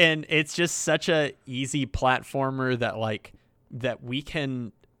 and it's just such a easy platformer that we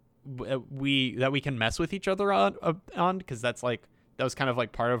can mess with each other on, because that was kind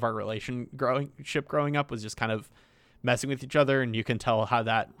of part of our relationship growing up, was just kind of messing with each other, and you can tell how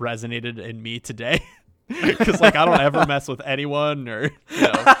that resonated in me today. Because I don't ever mess with anyone or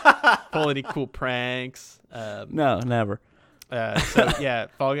pull any cool pranks. No, never. So yeah,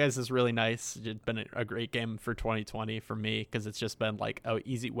 Fall Guys is really nice. It's been a great game for 2020 for me, because it's just been an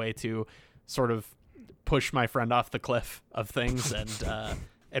easy way to sort of push my friend off the cliff of things,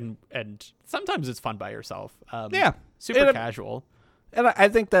 and sometimes it's fun by yourself. Super casual. And I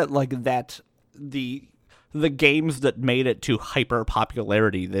think that the games that made it to hyper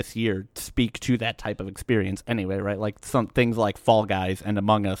popularity this year speak to that type of experience anyway, right? Some things like Fall Guys and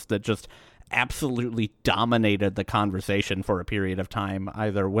Among Us that just absolutely dominated the conversation for a period of time,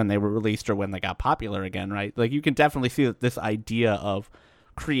 either when they were released or when they got popular again, right? You can definitely see that this idea of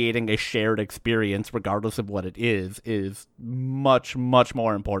creating a shared experience, regardless of what it is much, much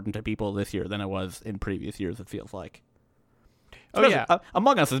more important to people this year than it was in previous years, it feels like.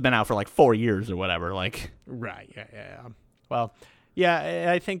 Among Us has been out for 4 years or whatever. Right. Yeah. Well,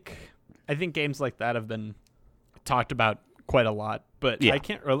 yeah, I think games like that have been talked about quite a lot, but I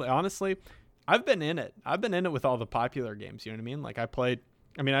can't really, honestly, I've been in it with all the popular games. You know what I mean?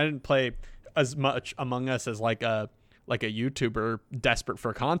 I didn't play as much Among Us as a YouTuber desperate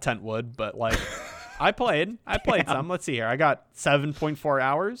for content would, but I played some. Let's see here. I got 7.4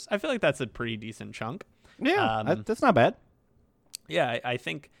 hours. I feel like that's a pretty decent chunk. Yeah, that's not bad. Yeah, I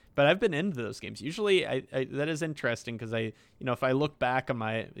think, but I've been into those games. Usually, I that is interesting, because if I look back on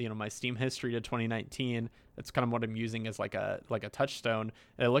my my Steam history to 2019, that's kind of what I'm using as a touchstone.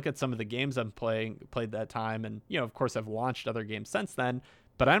 And I look at some of the games I'm played that time, and of course I've launched other games since then.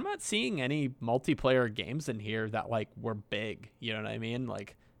 But I'm not seeing any multiplayer games in here that were big. You know what I mean?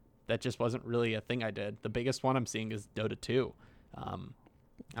 That just wasn't really a thing I did. The biggest one I'm seeing is Dota 2.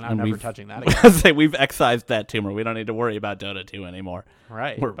 And I'm never touching that again. Say we've excised that tumor. We don't need to worry about Dota 2 anymore.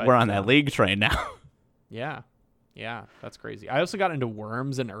 Right. We're on that league train now. Yeah, that's crazy. I also got into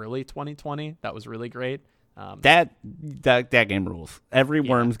Worms in early 2020. That was really great. That game rules. Every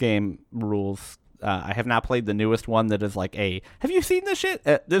Worms game rules. I have not played the newest one that is have you seen this shit?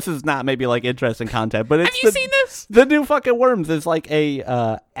 This is not maybe interesting content, but it's have you seen this? The new fucking Worms is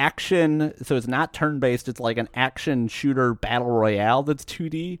a action, so it's not turn-based, it's an action shooter battle royale that's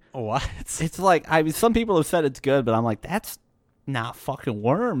 2D. What? It's some people have said it's good, but I'm that's not fucking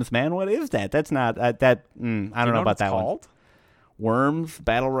Worms, man. What is that? That's not I don't know about that called? Worms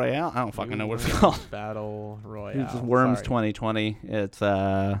Battle Royale. I don't fucking know what it's called. Battle Royale. It's Worms Sorry. 2020. It's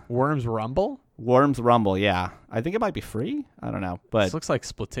Worms Rumble? Worms Rumble. Yeah, I think it might be free. I don't know, but This looks like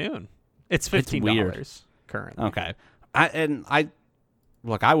Splatoon. It's $15 weird. currently. okay.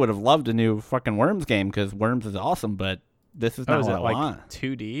 I would have loved a new fucking Worms game because Worms is awesome, but this is not is what it I like want.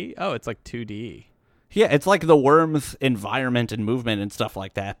 2D? Oh, it's like 2D. Yeah, it's like the Worms environment and movement and stuff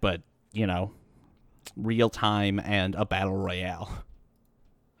like that, but real time and a battle royale.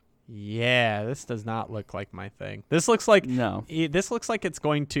 Yeah, this does not look like my thing. This looks like No. This looks like it's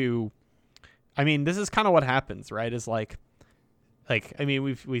going to. I mean, this is kind of what happens, right? Is like I mean,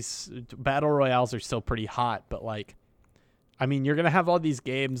 we battle royales are still pretty hot, but like, I mean, you're gonna have all these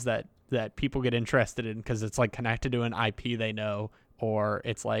games that people get interested in because it's like connected to an IP they know, or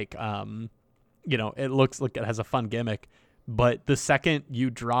it's like it looks like it has a fun gimmick. But the second you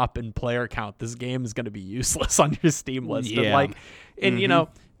drop in player count, this game is going to be useless on your Steam list. Yeah.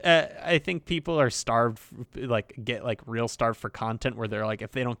 I think people are starved, get real starved for content where they're like,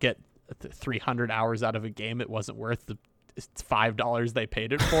 if they don't get 300 hours out of a game, it wasn't worth the $5 they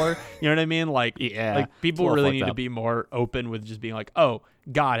paid it for. You know what I mean? Like, Yeah, like people it's a little really fucked need to up. be more open with just being like, oh,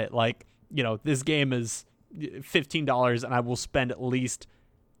 got it. Like, this game is $15 and I will spend at least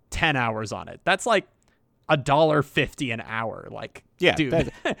 10 hours on it. That's like $1.50 an hour. Like, Yeah, dude,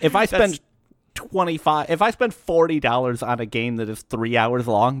 if I that's- spend if I spend $40 on a game that is 3 hours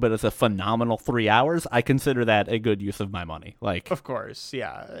long, but it's a phenomenal 3 hours, I consider that a good use of my money. Like, of course,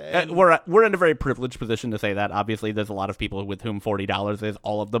 yeah. we're in a very privileged position to say that. Obviously, there's a lot of people with whom $40 is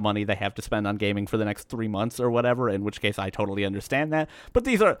all of the money they have to spend on gaming for the next 3 months or whatever. In which case, I totally understand that. But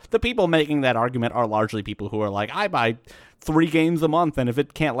these are the people making that argument are largely people who are like, I buy 3 games a month, and if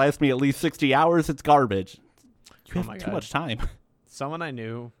it can't last me at least 60 hours, it's garbage. You have my too God. much time. Someone I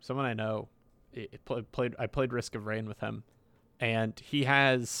know, I played Risk of Rain with him, and he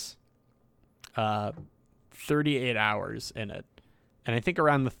has 38 hours in it. And I think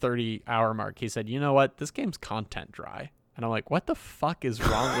around the 30-hour mark, he said, you know what? This game's content dry. And I'm like, what the fuck is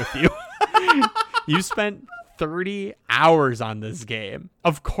wrong with you? You spent 30 hours on this game.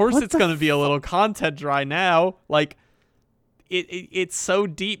 Of course it's going to be a little content dry now. Like, it's so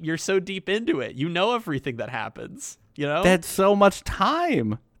deep. You're so deep into it. You know everything that happens, That's so much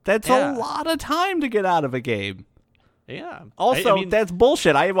time. That's Yeah. a lot of time to get out of a game. Yeah. Also, I mean, that's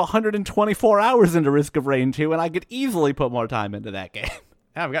bullshit. I have 124 hours into Risk of Rain 2, and I could easily put more time into that game.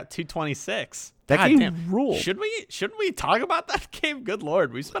 yeah, I've got 226. That God game damn. rules. Shouldn't we talk about that game? Good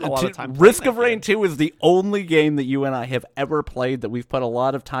Lord, we spent a lot of time. Risk playing of that Rain game. 2 is the only game that you and I have ever played that we've put a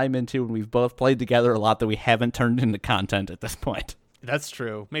lot of time into, and we've both played together a lot that we haven't turned into content at this point. That's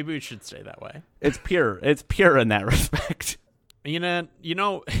true. Maybe we should stay that way. It's pure. It's pure in that respect. You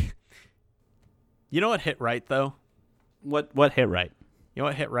know what hit right though? What hit right? You know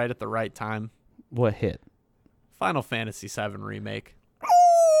what hit right at the right time? What hit? Final Fantasy VII Remake.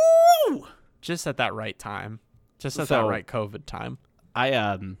 Ooh! Just at that right time. Just at So- that right COVID time.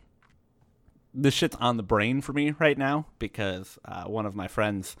 This shit's on the brain for me right now because one of my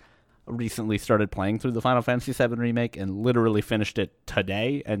friends recently started playing through the Final Fantasy VII Remake and literally finished it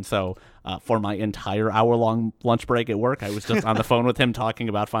today. And so for my entire hour-long lunch break at work, I was just on the phone with him talking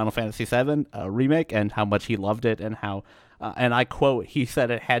about Final Fantasy VII Remake and how much he loved it and how, and I quote, he said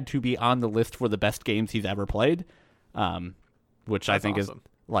it had to be on the list for the best games he's ever played, which I That's think awesome. is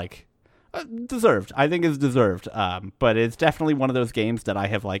like deserved. I think is deserved. But it's definitely one of those games that I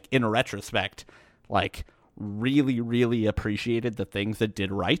have, like, in retrospect, like, really, really appreciated the things that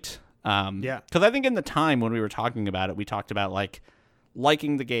did right. Yeah. Because I think in the time when we were talking about it, we talked about, like,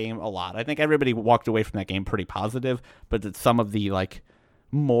 liking the game a lot. I think everybody walked away from that game pretty positive, but that some of the, like,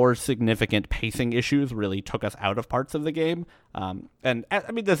 more significant pacing issues really took us out of parts of the game. And,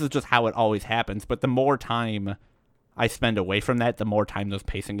 I mean, this is just how it always happens, but the more time I spend away from that, the more time those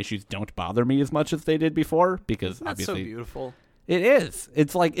pacing issues don't bother me as much as they did before, because That's so obviously beautiful. it is.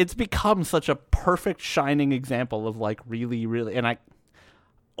 It's like, it's become such a perfect shining example of, like, really, really, and I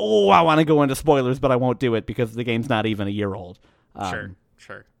want to go into spoilers, but I won't do it because the game's not even a year old.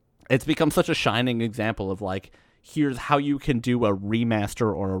 Sure. It's become such a shining example of, like, here's how you can do a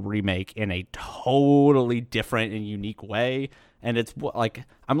remaster or a remake in a totally different and unique way. And it's like,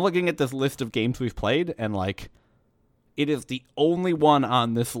 I'm looking at this list of games we've played, and, like, it is the only one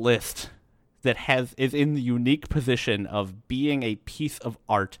on this list that is in the unique position of being a piece of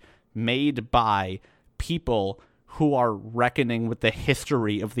art made by people who are reckoning with the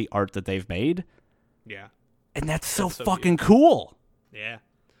history of the art that they've made. Yeah. And that's so so fucking cool. Yeah.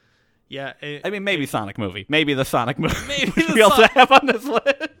 Yeah. I mean, maybe Sonic movie. Maybe the Sonic movie. Maybe which the we also have on this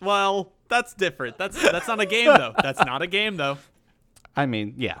list. well, that's different. That's not a game though. That's not a game though. I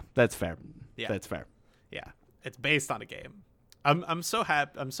mean, yeah, that's fair. Yeah. That's fair. Yeah, it's based on a game. I'm so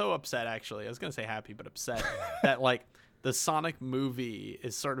happy. I'm so upset. Actually, I was gonna say happy, but upset that like the Sonic movie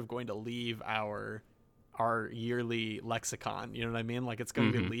is sort of going to leave our yearly lexicon. You know what I mean? Like it's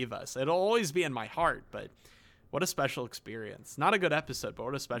going to leave us. It'll always be in my heart, but what a special experience. Not a good episode, but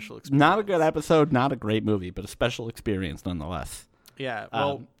what a special experience. Not a good episode, not a great movie, but a special experience nonetheless. Yeah.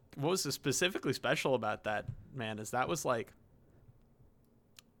 Well, what was specifically special about that, man, is that was like,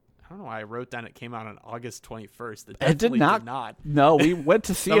 I don't know why I wrote down it came out on August 21st. It definitely did not. No, we went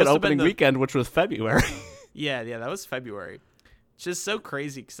to see it opening weekend, which was February. Yeah, that was February. It's just so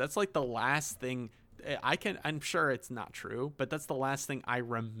crazy because that's like the last thing I'm sure it's not true, but that's the last thing I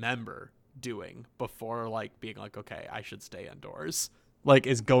remember doing before like being like, okay, I should stay indoors. Like,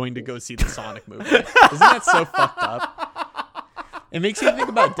 is going to go see the Sonic movie. Isn't that so fucked up? It makes you think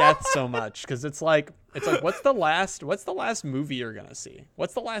about death so much because it's like what's the last movie you're gonna see?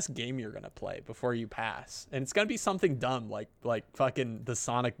 What's the last game you're gonna play before you pass? And it's gonna be something dumb like fucking the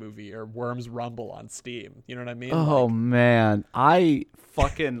Sonic movie or Worms Rumble on Steam. You know what I mean? Oh man, I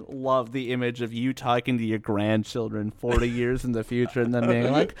fucking love the image of you talking to your grandchildren 40 years in the future and then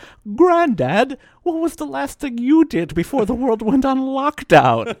being like, "Granddad, what was the last thing you did before the world went on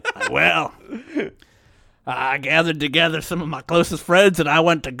lockdown?" Well, I gathered together some of my closest friends and I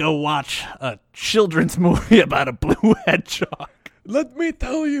went to go watch a children's movie about a blue hedgehog. Let me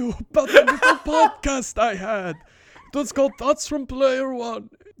tell you about the little podcast I had. It was called Thoughts from Player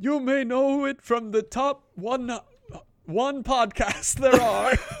One. You may know it from the top one podcast there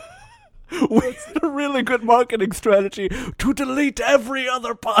are. We had a really good marketing strategy to delete every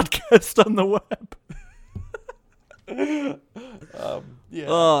other podcast on the web.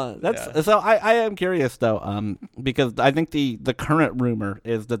 So I am curious though, because I think the current rumor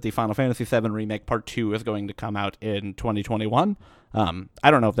is that the Final Fantasy VII Remake Part 2 is going to come out in 2021.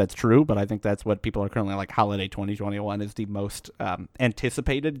 I don't know if that's true, but I think that's what people are currently like. Holiday 2021 is the most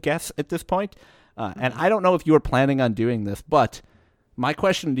anticipated guess at this point. And I don't know if you were planning on doing this, but my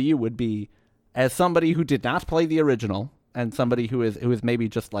question to you would be, as somebody who did not play the original and somebody who is maybe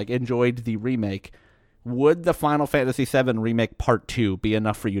just like enjoyed the remake, would the Final Fantasy VII Remake Part 2 be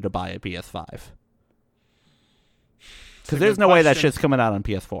enough for you to buy a PS5? Because there's no way that shit's coming out on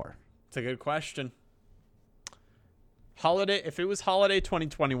PS4. It's a good question. If it was holiday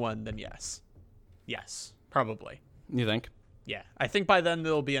 2021, then yes. Yes, probably. You think? Yeah. I think by then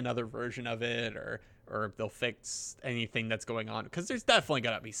there'll be another version of it or they'll fix anything that's going on. Because there's definitely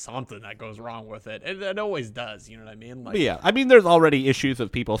got to be something that goes wrong with it. It always does, you know what I mean? Like, yeah, I mean, there's already issues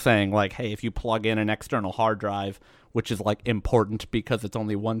of people saying, like, hey, if you plug in an external hard drive, which is, like, important because it's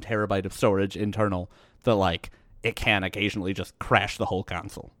only 1 terabyte of storage internal, that, like, it can occasionally just crash the whole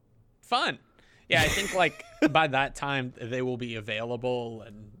console. Fun. Yeah, I think, like, by that time they will be available.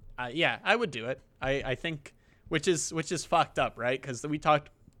 And, yeah, I would do it. I think, which is fucked up, right? Because we talked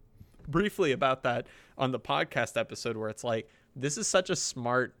briefly about that on the podcast episode where it's like, this is such a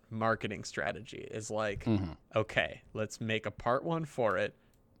smart marketing strategy. Is like, okay, let's make a part 1 for it,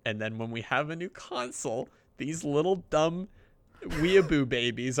 and then when we have a new console, these little dumb weeaboo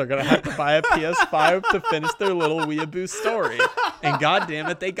babies are gonna have to buy a PS5 to finish their little weeaboo story. And god damn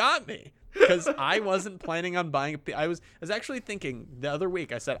it, they got me. Because I wasn't planning on buying I was actually thinking the other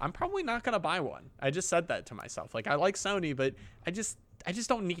week, I said, I'm probably not gonna buy one. I just said that to myself. Like, I like Sony, but I just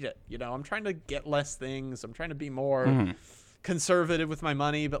don't need it. You know, I'm trying to get less things. I'm trying to be more conservative with my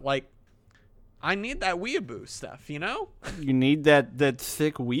money, but like, I need that weeaboo stuff, you know? You need that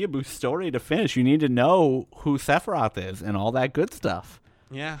sick weeaboo story to finish. You need to know who Sephiroth is and all that good stuff.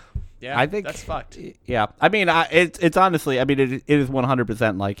 Yeah, I think that's fucked. Yeah, I mean, it's honestly, I mean, it is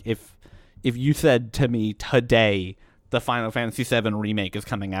 100% like if you said to me today the Final Fantasy VII Remake is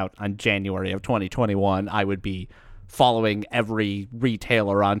coming out on January of 2021, I would be following every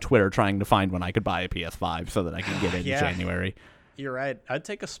retailer on Twitter trying to find when I could buy a PS5 so that I can get it in January. You're right. I'd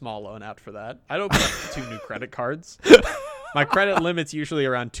take a small loan out for that. I'd open up 2 new credit cards. My credit limit's usually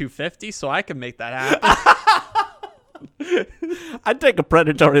around $250, so I can make that happen. I'd take a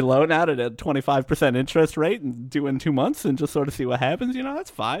predatory loan out at a 25% interest rate and do in 2 months and just sort of see what happens. You know, that's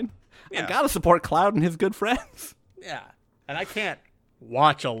fine. Yeah. I gotta support Cloud and his good friends. Yeah, and I can't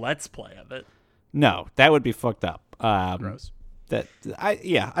watch a Let's Play of it. No, that would be fucked up. Gross. I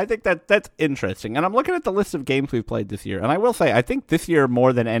think that's interesting. And I'm looking at the list of games we've played this year, and I will say, I think this year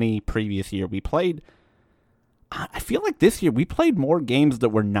more than any previous year, I feel like this year we played more games that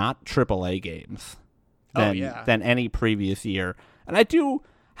were not AAA games than any previous year. And I do.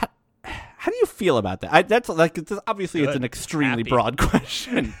 How do you feel about that? That's like, obviously it's an extremely broad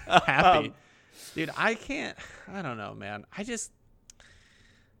question. Happy. Dude, I don't know, man.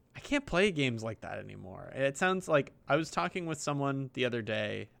 I can't play games like that anymore. It sounds like I was talking with someone the other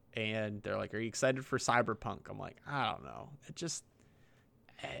day and they're like, "Are you excited for Cyberpunk?" I'm like, "I don't know. It just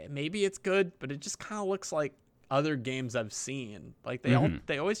maybe it's good, but it just kind of looks like other games I've seen. Like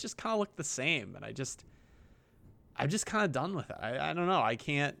they always just kind of look the same, and I'm just kind of done with it. I don't know. I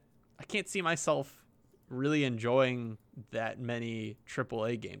can't see myself really enjoying that many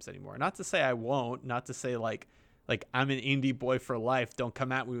AAA games anymore. Not to say I won't. Not to say like I'm an indie boy for life. Don't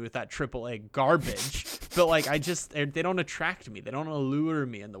come at me with that AAA garbage. But like they don't attract me. They don't allure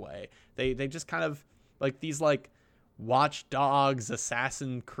me in the way. They just kind of like these like Watch Dogs,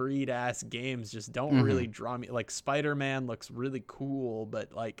 Assassin's Creed ass games just don't really draw me. Like Spider-Man looks really cool,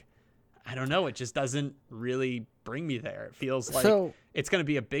 but like I don't know, it just doesn't really bring me there. It feels like it's going to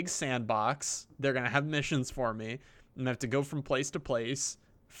be a big sandbox. They're going to have missions for me. I'm going to have to go from place to place,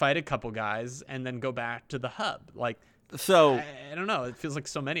 fight a couple guys, and then go back to the hub. Like, so I don't know. It feels like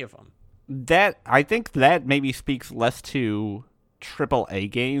so many of them. I think that maybe speaks less to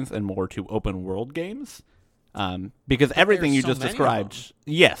AAA games and more to open world games. Because everything you just described,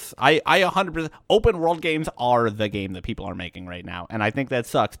 yes, I 100%. Open world games are the game that people are making right now, and I think that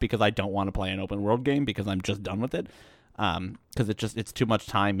sucks because I don't want to play an open world game because I'm just done with it. Because it's too much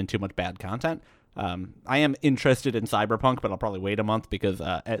time and too much bad content. I am interested in Cyberpunk, but I'll probably wait a month because,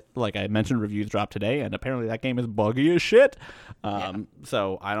 like I mentioned, reviews dropped today, and apparently that game is buggy as shit.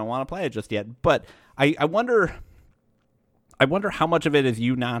 So I don't want to play it just yet. But I wonder how much of it is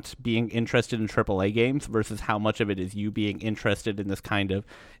you not being interested in AAA games versus how much of it is you being interested in this kind of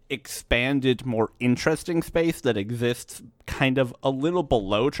expanded, more interesting space that exists kind of a little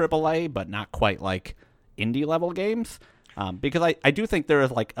below AAA, but not quite like indie level games. Because I do think there is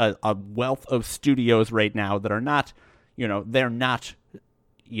like a wealth of studios right now that are not, they're not,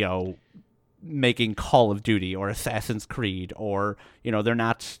 making Call of Duty or Assassin's Creed, or they're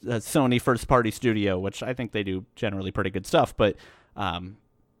not a Sony first party studio, which I think they do generally pretty good stuff, but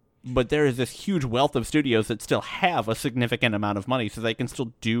there is this huge wealth of studios that still have a significant amount of money, so they can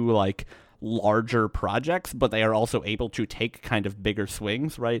still do like larger projects, but they are also able to take kind of bigger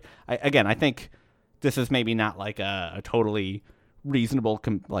swings, right? I think this is maybe not like a totally reasonable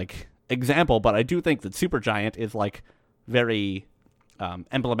example, but I do think that Supergiant is like very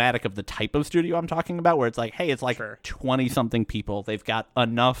emblematic of the type of studio I'm talking about, where it's like, hey, it's like 20-something people. They've got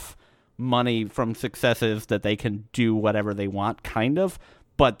enough money from successes that they can do whatever they want, kind of,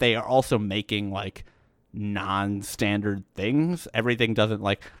 but they are also making like non-standard things. Everything doesn't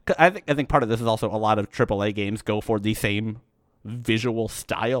like. I think part of this is also a lot of AAA games go for the same visual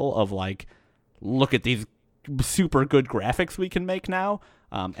style of like, look at these super good graphics we can make now,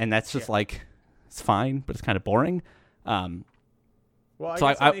 and that's just like, it's fine, but it's kind of boring. Well, I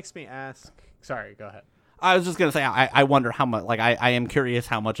guess that makes me ask. Sorry, go ahead. I was just gonna say, I wonder how much. Like, I am curious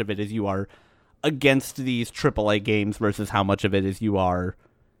how much of it is you are against these AAA games versus how much of it is you are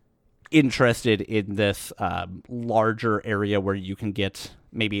interested in this larger area where you can get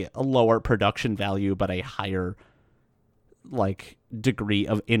maybe a lower production value but a higher like degree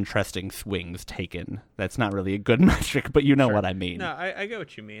of interesting swings taken. That's not really a good metric, but you know what I mean. No, I get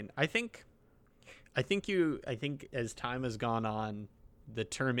what you mean. I think as time has gone on, the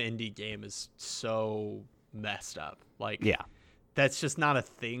term indie game is so messed up. Like, that's just not a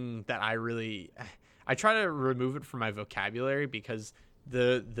thing that I try to remove it from my vocabulary, because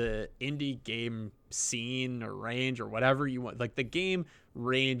the indie game scene or range or whatever you want, like the game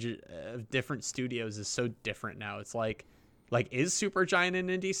range of different studios is so different now. It's like is Supergiant an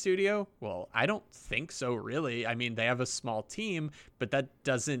indie studio? Well, I don't think so, really. I mean, they have a small team, but that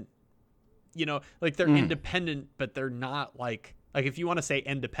doesn't, like they're independent, but they're not like if you want to say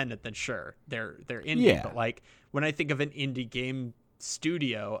independent, then sure, they're indie. But like when I think of an indie game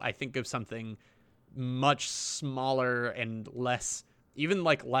studio, I think of something much smaller and less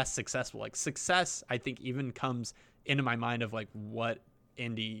successful. Like success, I think, even comes into my mind of like what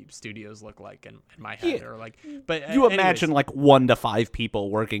indie studios look like in my head, or like, but you imagine like 1 to 5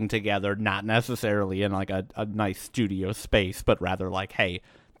 people working together, not necessarily in like a nice studio space, but rather like, hey,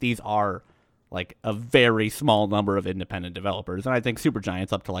 these are like a very small number of independent developers. And I think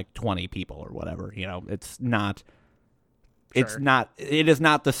Supergiant's up to like 20 people or whatever. It is not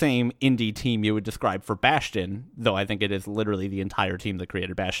the same indie team you would describe for Bastion, though I think it is literally the entire team that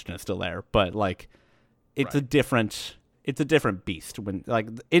created Bastion is still there. But like, it's a different beast. When like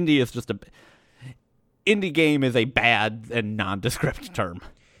indie is just indie game is a bad and nondescript term.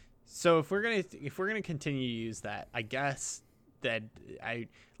 So if we're gonna continue to use that, I guess that I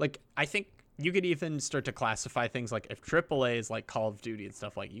think you could even start to classify things like if AAA is like Call of Duty and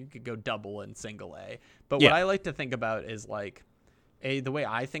stuff, like you could go double and single A. But what I like to think about is like the way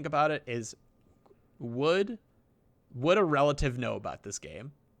I think about it is, would a relative know about this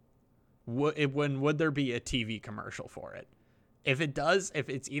game? Would there be a TV commercial for it? If it does, if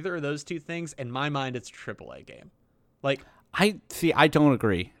it's either of those two things, in my mind, it's a AAA game. Like, I don't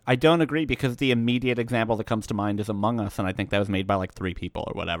agree. I don't agree because the immediate example that comes to mind is Among Us, and I think that was made by like 3 people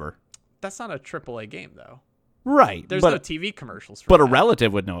or whatever. that's not a AAA game, though. Right. There's no TV commercials for But that. a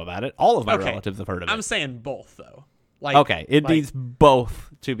relative would know about it. All of my Okay. relatives have heard of it. I'm saying both, though. Like, Okay, it like, needs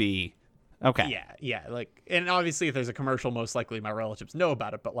both to be okay. Yeah, like, and obviously if there's a commercial, most likely my relatives know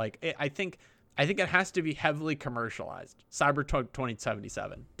about it, but like, I think it has to be heavily commercialized. Cyberpunk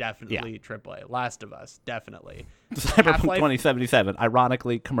 2077, definitely AAA. Last of Us, definitely. Cyberpunk Half-Life- 2077,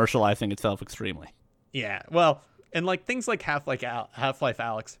 ironically commercializing itself extremely. Yeah, well, and like things like Half-Life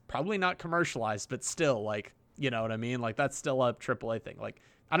Alyx, probably not commercialized, but still, like, you know what I mean? Like, that's still a AAA thing. Like,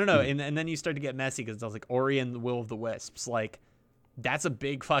 I don't know, and then you start to get messy because I was like, Ori and the Will of the Wisps, like, that's a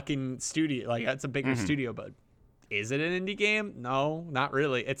big fucking studio. Like, that's a bigger studio, but is it an indie game? No, not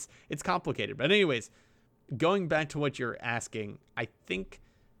really. It's complicated. But anyways, going back to what you're asking, I think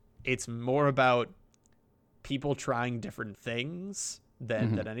it's more about people trying different things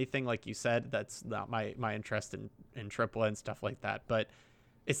than anything. Like you said, that's not my interest in AAA and stuff like that. But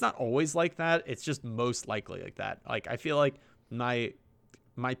it's not always like that. It's just most likely like that. Like, I feel like my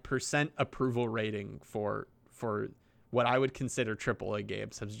percent approval rating for what I would consider AAA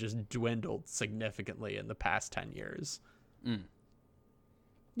games has just dwindled significantly in the past 10 years.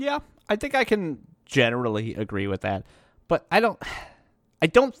 Yeah, I think I can generally agree with that, but I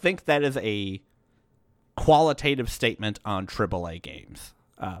don't think that is a qualitative statement on AAA games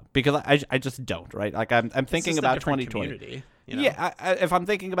because I just don't, right? Like I'm thinking about 2020. You know? Yeah, if I'm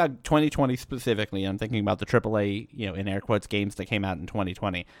thinking about 2020 specifically, I'm thinking about the AAA, in air quotes, games that came out in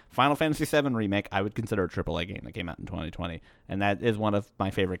 2020. Final Fantasy VII Remake, I would consider a AAA game that came out in 2020, and that is one of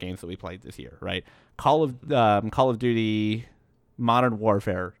my favorite games that we played this year, right? Call of Duty Modern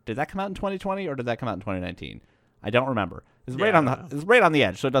Warfare, did that come out in 2020 or did that come out in 2019? I don't remember. It's right on the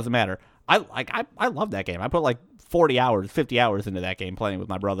edge, so it doesn't matter. I love that game. I put like 40 hours, 50 hours into that game playing with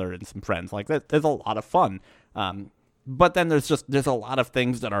my brother and some friends. Like, there's a lot of fun. But then there's a lot of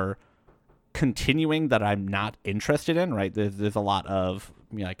things that are continuing that I'm not interested in, right? There's a lot of,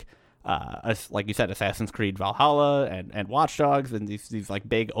 like you said, Assassin's Creed Valhalla and Watch Dogs and these like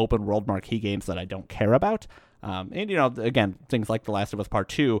big open world marquee games that I don't care about. And again, things like The Last of Us Part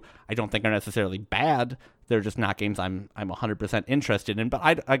 2, I don't think are necessarily bad. They're just not games I'm 100% interested in. But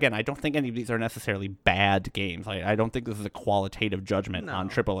I don't think any of these are necessarily bad games. I don't think this is a qualitative judgment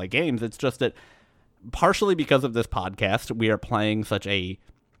on AAA games. It's just that partially because of this podcast, we are playing such a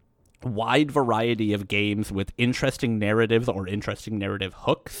wide variety of games with interesting narratives or interesting narrative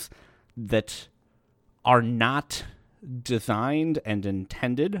hooks that are not designed and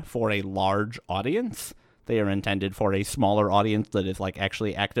intended for a large audience. They are intended for a smaller audience that is like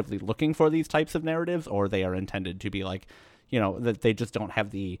actually actively looking for these types of narratives, or they are intended to be like, that they just don't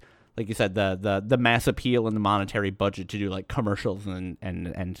have the, like you said, the mass appeal and the monetary budget to do like commercials and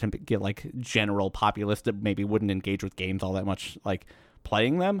to get like general populace that maybe wouldn't engage with games all that much, like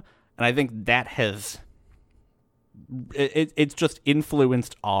playing them. And I think that has it's just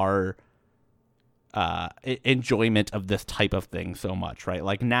influenced our enjoyment of this type of thing so much, right?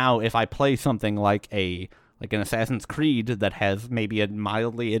 Like now, if I play something like an Assassin's Creed that has maybe a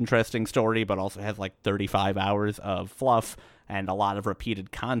mildly interesting story, but also has like 35 hours of fluff and a lot of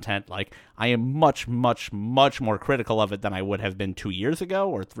repeated content, like I am much, much, much more critical of it than I would have been 2 years ago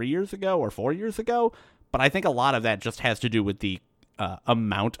or 3 years ago or 4 years ago. But I think a lot of that just has to do with the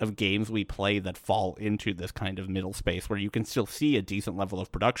amount of games we play that fall into this kind of middle space where you can still see a decent level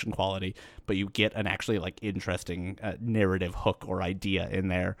of production quality, but you get an actually like interesting narrative hook or idea in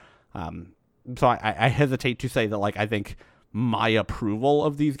there. So I hesitate to say that, like, I think my approval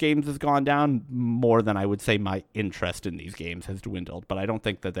of these games has gone down more than I would say my interest in these games has dwindled. But I don't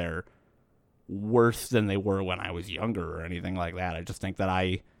think that they're worse than they were when I was younger or anything like that. I just think that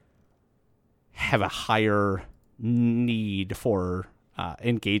I have a higher need for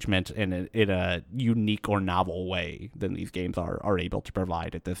engagement in a unique or novel way than these games are able to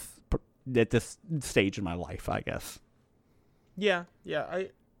provide at this stage in my life, I guess. Yeah,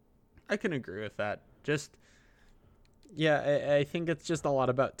 I can agree with that. Just, yeah, I think it's just a lot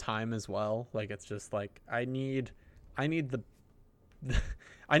about time as well. Like, it's just like I need the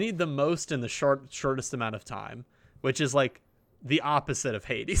I need the most in the shortest amount of time, which is like the opposite of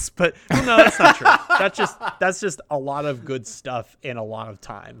Hades. But well, no, that's not true. That's just a lot of good stuff in a lot of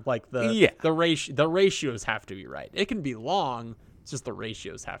time. Like the ratios have to be right. It can be long. It's just the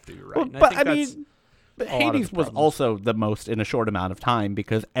ratios have to be right. Well, and but I think But a lot of Hades the was problems. also the most in a short amount of time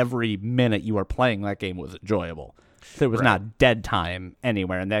because every minute you were playing that game was enjoyable. There was not dead time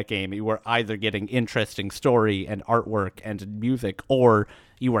anywhere in that game. You were either getting interesting story and artwork and music, or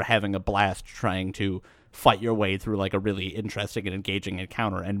you were having a blast trying to fight your way through like a really interesting and engaging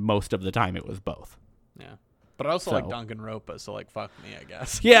encounter, and most of the time it was both. Yeah. But I also like So- Danganronpa, so like fuck me, I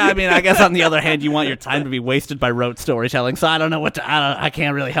guess. Yeah, I mean, I guess on the other hand, you want your time to be wasted by rote storytelling, so I don't know what to, I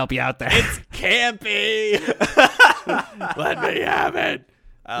can't really help you out there. Campy. Let me have it.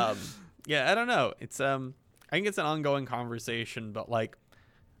 Yeah, I don't know. It's I think it's an ongoing conversation, but like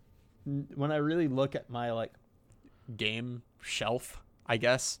when I really look at my like game shelf, I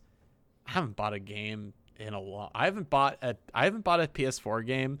guess I haven't bought a game in a long. I haven't bought a PS4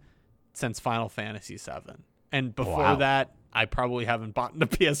 game since Final Fantasy VII, and before Wow. that, I probably haven't bought a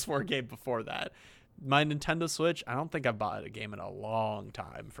PS4 game before that. My Nintendo Switch, I don't think I've bought a game in a long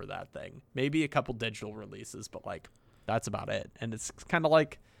time for that thing. Maybe a couple digital releases, but like that's about it. And it's kind of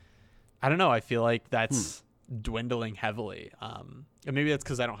like, I don't know. I feel like that's dwindling heavily. And maybe that's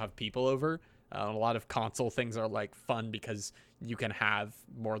because I don't have people over. A lot of console things are like fun because you can have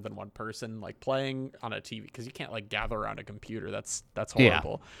more than one person like playing on a TV because you can't like gather around a computer. That's Yeah.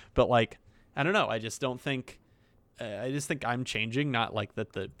 horrible. But like, I don't know. I just don't think. I just think I'm changing, not like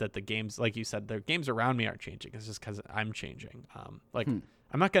that the games, like you said, the games around me aren't changing. It's just because I'm changing.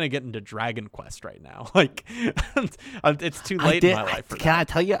 I'm not gonna get into Dragon Quest right now. Like, it's too late in my life for Can I that.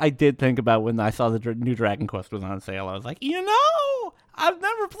 tell you, I did think about when I saw the new Dragon Quest was on sale. I was like, I've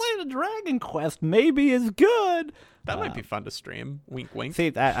never played a Dragon Quest. Maybe it's good. That might be fun to stream. Wink, wink.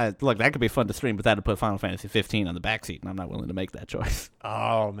 See, look, that could be fun to stream, but that'd put Final Fantasy 15 on the backseat, and I'm not willing to make that choice.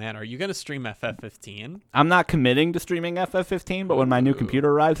 Oh man, are you gonna stream FF15? I'm not committing to streaming FF15, but when my new computer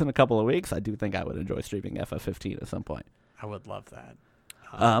arrives in a couple of weeks, I do think I would enjoy streaming FF15 at some point. I would love that.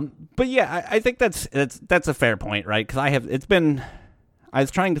 But yeah, I think that's a fair point, right? Because I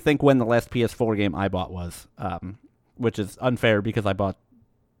was trying to think when the last PS4 game I bought was, which is unfair because I bought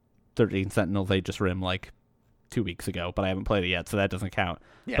 13 Sentinels Aegis Rim like 2 weeks ago, but I haven't played it yet, so that doesn't count.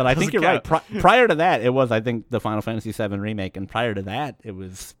 Yeah, but it I think you're doesn't right. Prior to that, it was, I think, the Final Fantasy VII Remake, and prior to that, it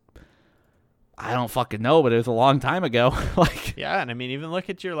was, I don't fucking know, but it was a long time ago. Like, Yeah, and I mean, even look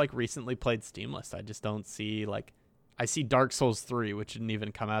at your like recently played Steam list. I just don't see like, I see Dark Souls 3, which didn't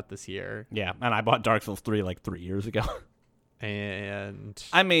even come out this year, yeah, and I bought Dark Souls 3 like 3 years ago. and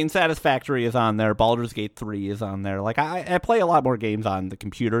I mean, Satisfactory is on there. Baldur's Gate 3 is on there. Like, I play a lot more games on the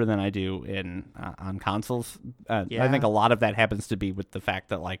computer than I do on consoles. I Yeah. think a lot of that happens to be with the fact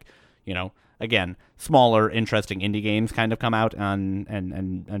that, like, you know, again, smaller, interesting indie games kind of come out on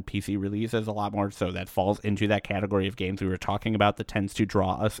and PC releases a lot more. So that falls into that category of games we were talking about that tends to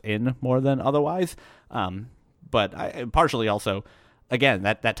draw us in more than otherwise. But I partially also, again,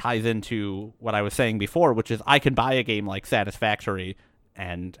 that ties into what I was saying before, which is I can buy a game like Satisfactory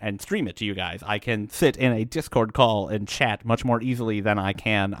and stream it to you guys. I can sit in a Discord call and chat much more easily than I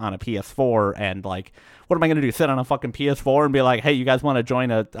can on a PS4. And like, what am I gonna do? Sit on a fucking PS4 and be like, hey, you guys want to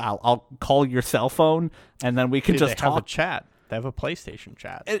join I'll call your cell phone and then we can Dude, just they have a talk. chat. They have a PlayStation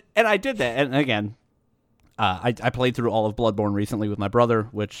chat. And I did that. And again, I played through all of Bloodborne recently with my brother,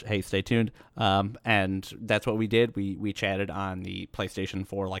 which, hey, stay tuned. And that's what we did. We chatted on the PlayStation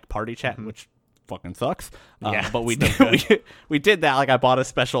 4 like party chat, which fucking sucks. Yeah, but we it's no did we did that. Like, I bought a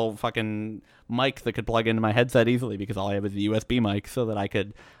special fucking mic that could plug into my headset easily because all I have is a USB mic, so that I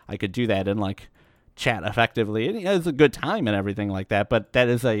could do that and like chat effectively. And, it was a good time and everything like that, but that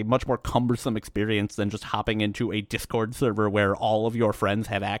is a much more cumbersome experience than just hopping into a Discord server where all of your friends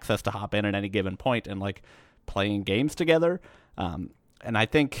have access to hop in at any given point and like playing games together. And I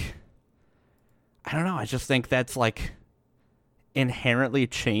think, I don't know, I just think that's like inherently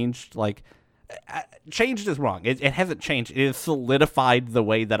changed. Like, changed is wrong. It hasn't changed. It has solidified the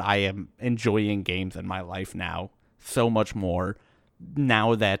way that I am enjoying games in my life now so much more,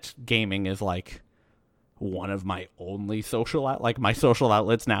 now that gaming is like one of my only my social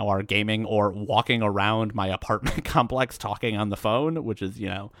outlets now are gaming or walking around my apartment complex talking on the phone, which is, you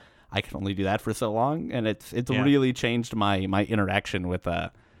know, I can only do that for so long, and it's Yeah. really changed my interaction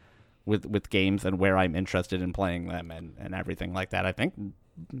with games and where I'm interested in playing them and everything like that. I think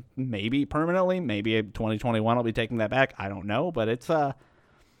maybe permanently, maybe 2021 I'll be taking that back. I don't know, but it's Well-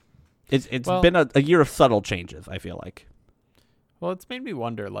 been a year of subtle changes, I feel like. Well, it's made me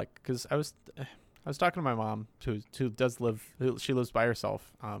wonder, like, because I was talking to my mom, who she lives by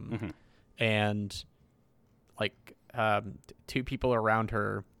herself, and like two people around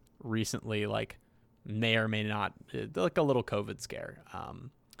her recently, like, may or may not, like a little COVID scare,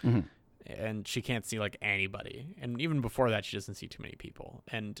 and she can't see like anybody. And even before that, she doesn't see too many people.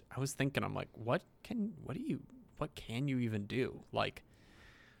 And I was thinking, I'm like, what can you even do? Like,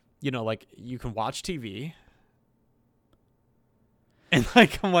 like you can watch TV. And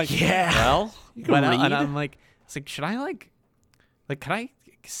like, I'm like, Yeah. well, You can what else? And read. I'm like, it's like, should I like, can I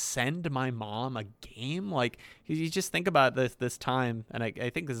send my mom a game? Like, you just think about this time, and I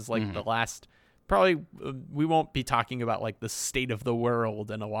think this is like the last. Probably we won't be talking about like the state of the world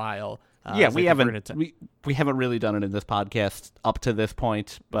in a while. Yeah, so we I think we're haven't gonna we haven't really done it in this podcast up to this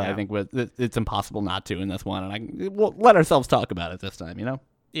point, but Yeah. I think it's impossible not to in this one, and we'll let ourselves talk about it this time.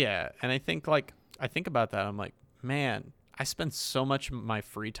 Yeah, and I think about that. I'm like, man, I spend so much of my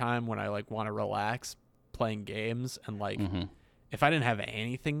free time when I like want to relax playing games, and like if I didn't have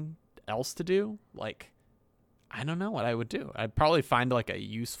anything else to do, like I don't know what I would do. I'd probably find like a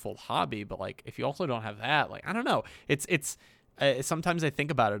useful hobby, but like if you also don't have that, like I don't know. It's sometimes I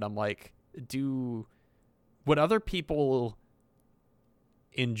think about it. I'm like, would other people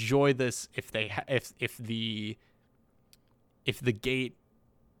enjoy this if they if the gate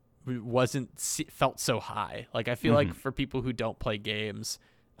wasn't felt so high? Like I feel like for people who don't play games,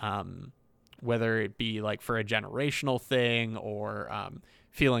 whether it be like for a generational thing or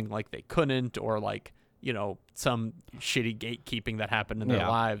feeling like they couldn't, or like some shitty gatekeeping that happened in their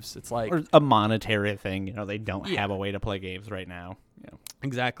lives, it's like, or a monetary thing. They don't have a way to play games right now.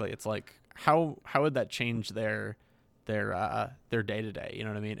 Exactly. It's like how would that change their day to day? You know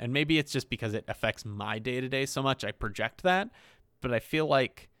what I mean? And maybe it's just because it affects my day to day so much, I project that. But I feel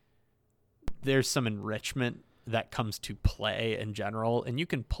like there's some enrichment that comes to play in general, and you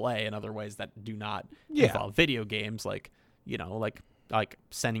can play in other ways that do not involve video games, like like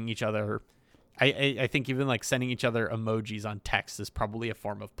sending each other. I think even like sending each other emojis on text is probably a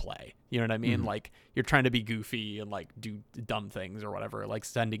form of play. You know what I mean? Like you're trying to be goofy and like do dumb things or whatever, like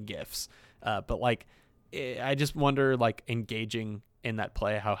sending GIFs. But like, I just wonder, like engaging in that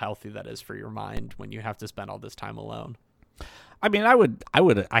play, how healthy that is for your mind when you have to spend all this time alone. I mean,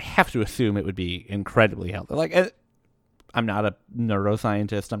 I have to assume it would be incredibly healthy. Like, I'm not a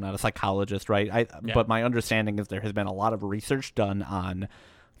neuroscientist, I'm not a psychologist, right? But my understanding is there has been a lot of research done on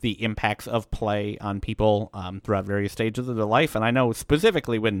the impacts of play on people throughout various stages of their life, and I know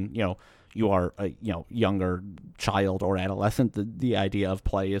specifically when you are a younger child or adolescent, the idea of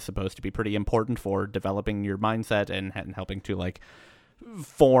play is supposed to be pretty important for developing your mindset and helping to like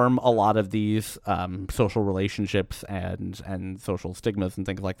form a lot of these social relationships and social stigmas and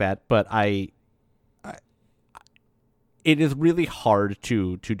things like that. But it is really hard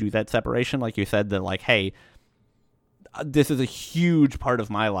to do that separation, like you said, that like, hey, this is a huge part of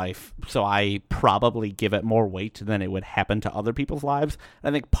my life, so I probably give it more weight than it would happen to other people's lives.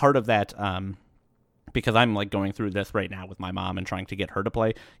 I think part of that, because I'm like going through this right now with my mom and trying to get her to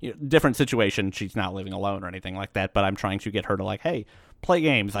play. Different situation, she's not living alone or anything like that, but I'm trying to get her to like, hey, play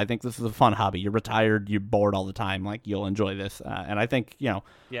games. I think this is a fun hobby. You're retired, you're bored all the time, like you'll enjoy this. And I think,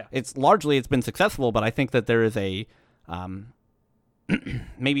 it's been successful, but I think that there is a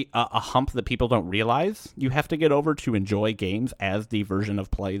maybe a hump that people don't realize you have to get over to enjoy games as the version of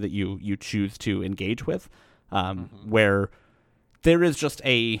play that you choose to engage with, where there is just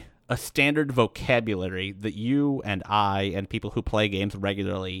a standard vocabulary that you and I and people who play games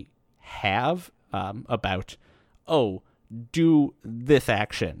regularly have about, do this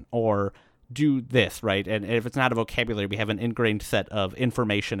action or do this, right? And if it's not a vocabulary, we have an ingrained set of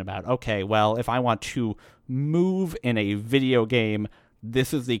information about, okay, well, if I want to move in a video game,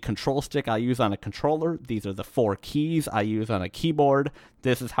 this is the control stick I use on a controller. These are the 4 keys I use on a keyboard.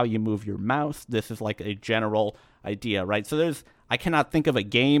 This is how you move your mouse. This is like a general idea, right? So I cannot think of a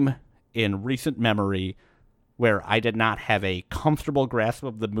game in recent memory where I did not have a comfortable grasp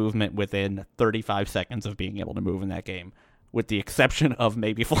of the movement within 35 seconds of being able to move in that game, with the exception of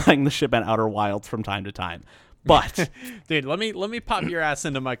maybe flying the ship in Outer Wilds from time to time. But dude, let me pop your ass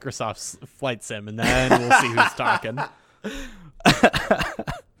into Microsoft's Flight Sim, and then we'll see who's talking.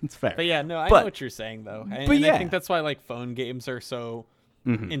 It's fair. But yeah, no, I know what you're saying though, and yeah. I think that's why like phone games are so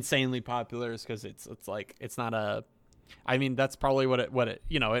insanely popular, is because it's like it's not a. I mean, that's probably what it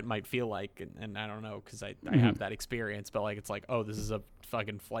it might feel like, and I don't know because I have that experience, but like it's like, oh, this is a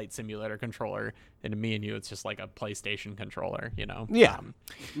fucking flight simulator controller, and to me and you, it's just like a PlayStation controller, Yeah.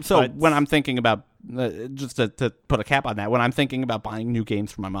 So when I'm thinking about just to put a cap on that, when I'm thinking about buying new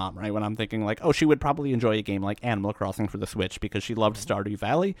games for my mom, right? When I'm thinking like, oh, she would probably enjoy a game like Animal Crossing for the Switch because she loved Stardew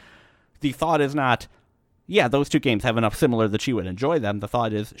Valley. The thought is not, yeah, those two games have enough similar that she would enjoy them. The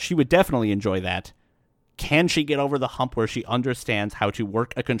thought is she would definitely enjoy that. can she get over the hump where she understands how to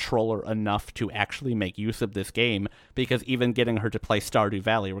work a controller enough to actually make use of this game? Because even getting her to play Stardew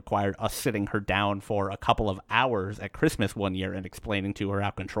Valley required us sitting her down for a couple of hours at Christmas one year and explaining to her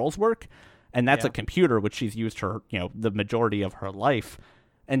how controls work. And that's a computer which she's used her, the majority of her life.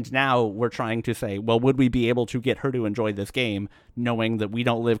 And now we're trying to say, well, would we be able to get her to enjoy this game knowing that we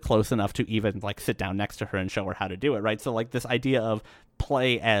don't live close enough to even like sit down next to her and show her how to do it, right? So like this idea of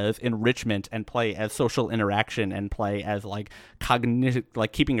play as enrichment and play as social interaction and play as like cognitive,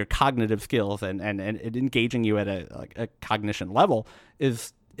 like keeping your cognitive skills and engaging you at a cognition level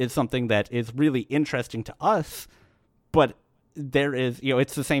is something that is really interesting to us. But there is,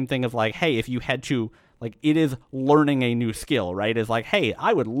 it's the same thing of like, hey, if you had to, like, it is learning a new skill, right? It's like, hey,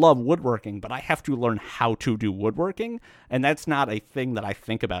 I would love woodworking, but I have to learn how to do woodworking. And that's not a thing that I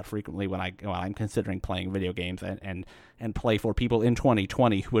think about frequently when I'm considering playing video games and play for people in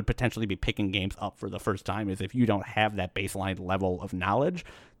 2020 who would potentially be picking games up for the first time, is if you don't have that baseline level of knowledge,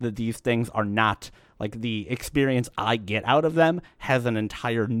 that these things are not, like, the experience I get out of them has an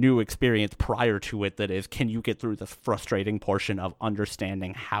entire new experience prior to it that is, can you get through this frustrating portion of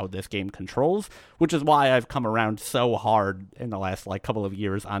understanding how this game controls? Which is why I've come around so hard in the last, like, couple of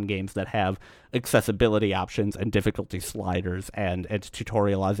years on games that have accessibility options and difficulty sliders and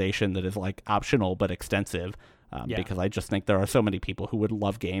tutorialization that is, like, optional but extensive. Because I just think there are so many people who would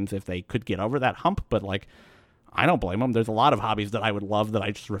love games if they could get over that hump, but, like, I don't blame them. There's a lot of hobbies that I would love that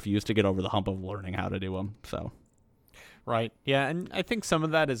I just refuse to get over the hump of learning how to do them. So, right, yeah, and I think some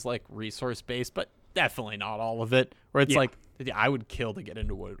of that is like resource based, but definitely not all of it. Where it's like, I would kill to get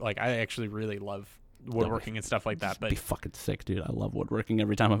into wood. Like, I actually really love woodworking and stuff like that. But be fucking sick, dude. I love woodworking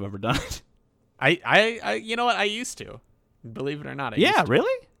every time I've ever done it. I you know what? I used to, believe it or not. I used to.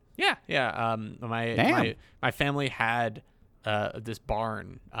 Really? Yeah. My family had this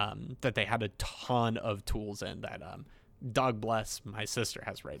barn that they had a ton of tools in that dog bless my sister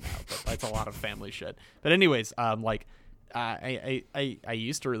has right now, but that's a lot of family shit. But anyways, I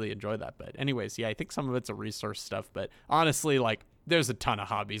used to really enjoy that. But anyways, I think some of it's a resource stuff, but honestly, like, there's a ton of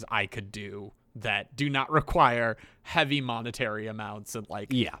hobbies I could do that do not require heavy monetary amounts and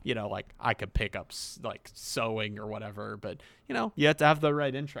like like I could pick up like sewing or whatever, but you have to have the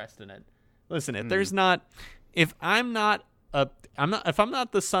right interest in it. Listen, if I'm not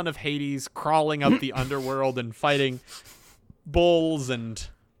the son of Hades crawling up the underworld and fighting bulls and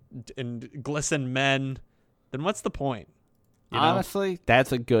glisten men, then what's the point? Honestly,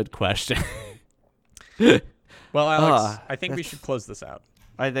 that's a good question. Well, Alex, I think we should close this out.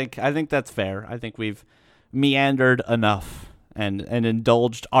 I think that's fair. I think we've meandered enough and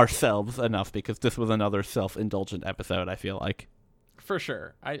indulged ourselves enough, because this was another self-indulgent episode, I feel like. For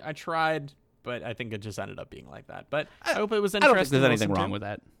sure. I tried, but I think it just ended up being like that. But I hope it was interesting. I don't think there's anything wrong with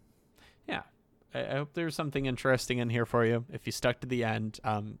that. Yeah. I hope there's something interesting in here for you. If you stuck to the end,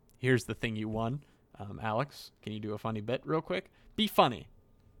 here's the thing you won. Alex, can you do a funny bit real quick? Be funny.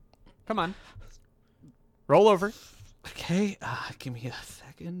 Come on. Roll over. Okay, give me a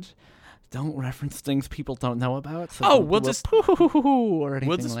second. Don't reference things people don't know about. So we'll just or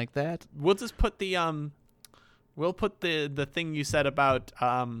anything like that. We'll just put the the thing you said about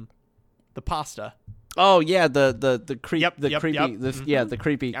the pasta. Oh yeah, the creepy. The creepy. Yeah,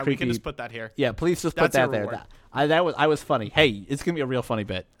 creepy. we can just put that here. Yeah, please just put that there. I was funny. Hey, it's gonna be a real funny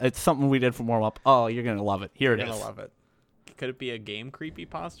bit. It's something we did for warm up. Oh, you're gonna love it. Here it is. You're gonna love it. Could it be a game creepy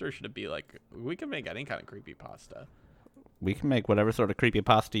pasta, or should it be like, we can make any kind of creepy pasta? We can make whatever sort of creepy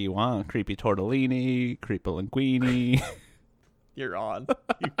pasta you want. Creepy tortellini, creepy linguine. You're on.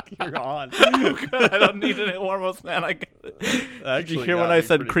 You're on. I don't need it almost, man. Did you hear when I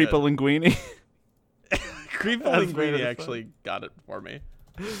said creepy linguine? Creepy linguine actually got it for me.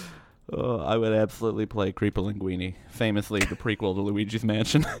 Oh, I would absolutely play creepy linguine, famously the prequel to Luigi's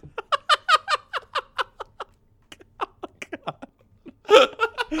Mansion.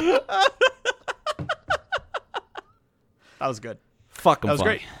 That was good. Fucking That was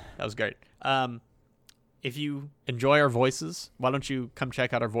funny. great. That was great. If you enjoy our voices, why don't you come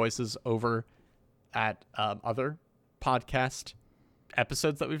check out our voices over at other podcast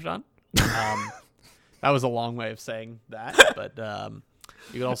episodes that we've done? That was a long way of saying that, but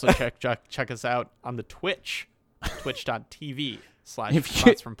you can also check us out on the Twitch,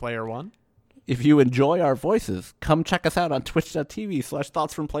 twitch.tv/thoughtsfromplayer1. If you enjoy our voices, come check us out on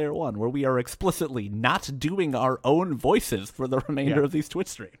twitch.tv/thoughtsfromplayerone, where we are explicitly not doing our own voices for the remainder of these Twitch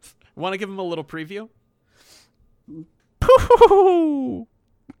streams. Want to give them a little preview?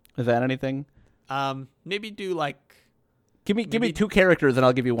 Is that anything? Maybe do like... Give me two characters and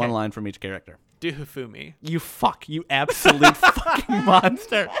I'll give you one line from each character. Do Hifumi. You absolute fucking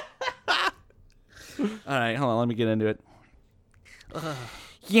monster. All right, hold on. Let me get into it.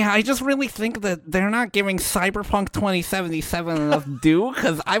 Yeah, I just really think that they're not giving Cyberpunk 2077 enough due,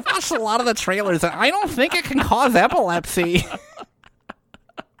 because I've watched a lot of the trailers, and I don't think it can cause epilepsy.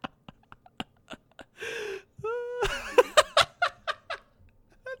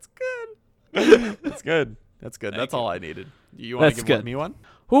 That's good. That's good. That's all I needed. You want That's to give good. me one?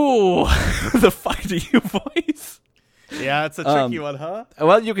 Ooh, the fuck do you voice? Yeah, it's a tricky one, huh?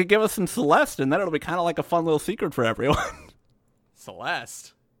 Well, you could give us some Celeste, and then it'll be kind of like a fun little secret for everyone.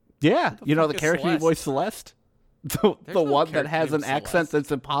 Celeste. Yeah, you know the fuck is character you Celeste? voice Celeste? The no one that character has an named accent Celeste.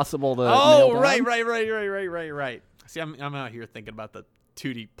 that's impossible to Oh, nail right, down. right. See, I'm out here thinking about the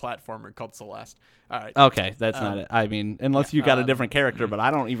 2D platformer called Celeste. All right. Okay, that's not it. I mean, unless you got a different character, but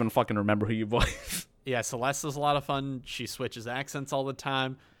I don't even fucking remember who you voice. Yeah, Celeste is a lot of fun. She switches accents all the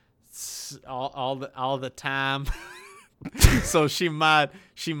time. All the time. So she might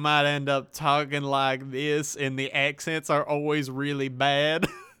end up talking like this, and the accents are always really bad.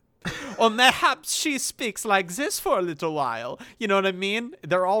 Or mayhaps she speaks like this for a little while. You know what I mean?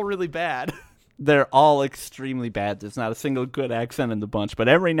 They're all really bad. They're all extremely bad. There's not a single good accent in the bunch, but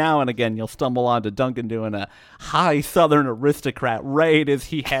every now and again you'll stumble onto Duncan doing a high Southern aristocrat right as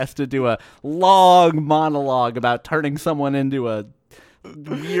he has to do a long monologue about turning someone into a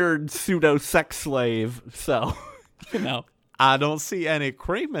weird pseudo-sex slave. So, you know. I don't see any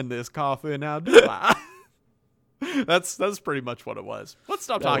cream in this coffee now, do I? That's pretty much what it was. Let's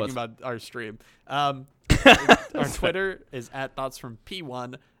stop talking about our stream. Our Twitter is at Thoughts from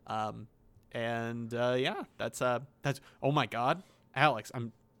P1. Yeah, that's oh my God, Alex,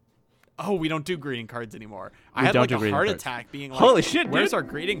 we don't do greeting cards anymore. I had like a heart attack being like, holy shit, where's dude. our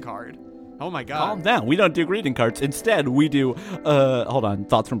greeting card? Oh my God. Calm down. We don't do greeting cards. Instead, we do, hold on,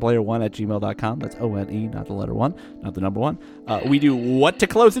 thoughtsfromplayer1@gmail.com. That's O-N-E, not the letter 1, not the number 1. We do what to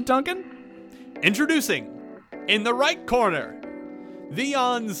close it, Duncan? Introducing, in the right corner, the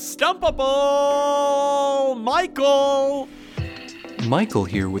unstumpable Michael. Michael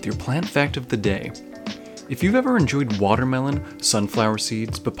here with your plant fact of the day. If you've ever enjoyed watermelon, sunflower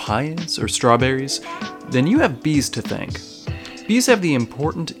seeds, papayas, or strawberries, then you have bees to thank. Bees have the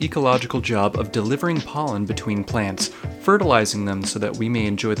important ecological job of delivering pollen between plants, fertilizing them so that we may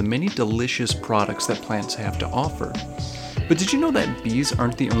enjoy the many delicious products that plants have to offer. But did you know that bees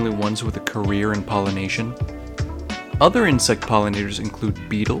aren't the only ones with a career in pollination? Other insect pollinators include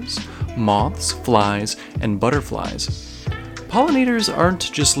beetles, moths, flies, and butterflies. Pollinators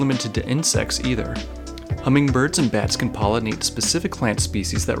aren't just limited to insects either. Hummingbirds and bats can pollinate specific plant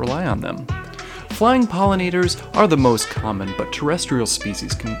species that rely on them. Flying pollinators are the most common, but terrestrial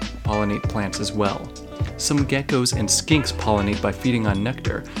species can pollinate plants as well. Some geckos and skinks pollinate by feeding on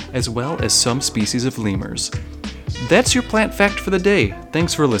nectar, as well as some species of lemurs. That's your plant fact for the day.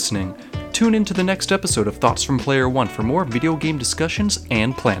 Thanks for listening. Tune in to the next episode of Thoughts from Player 1 for more video game discussions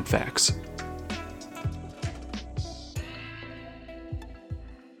and plant facts.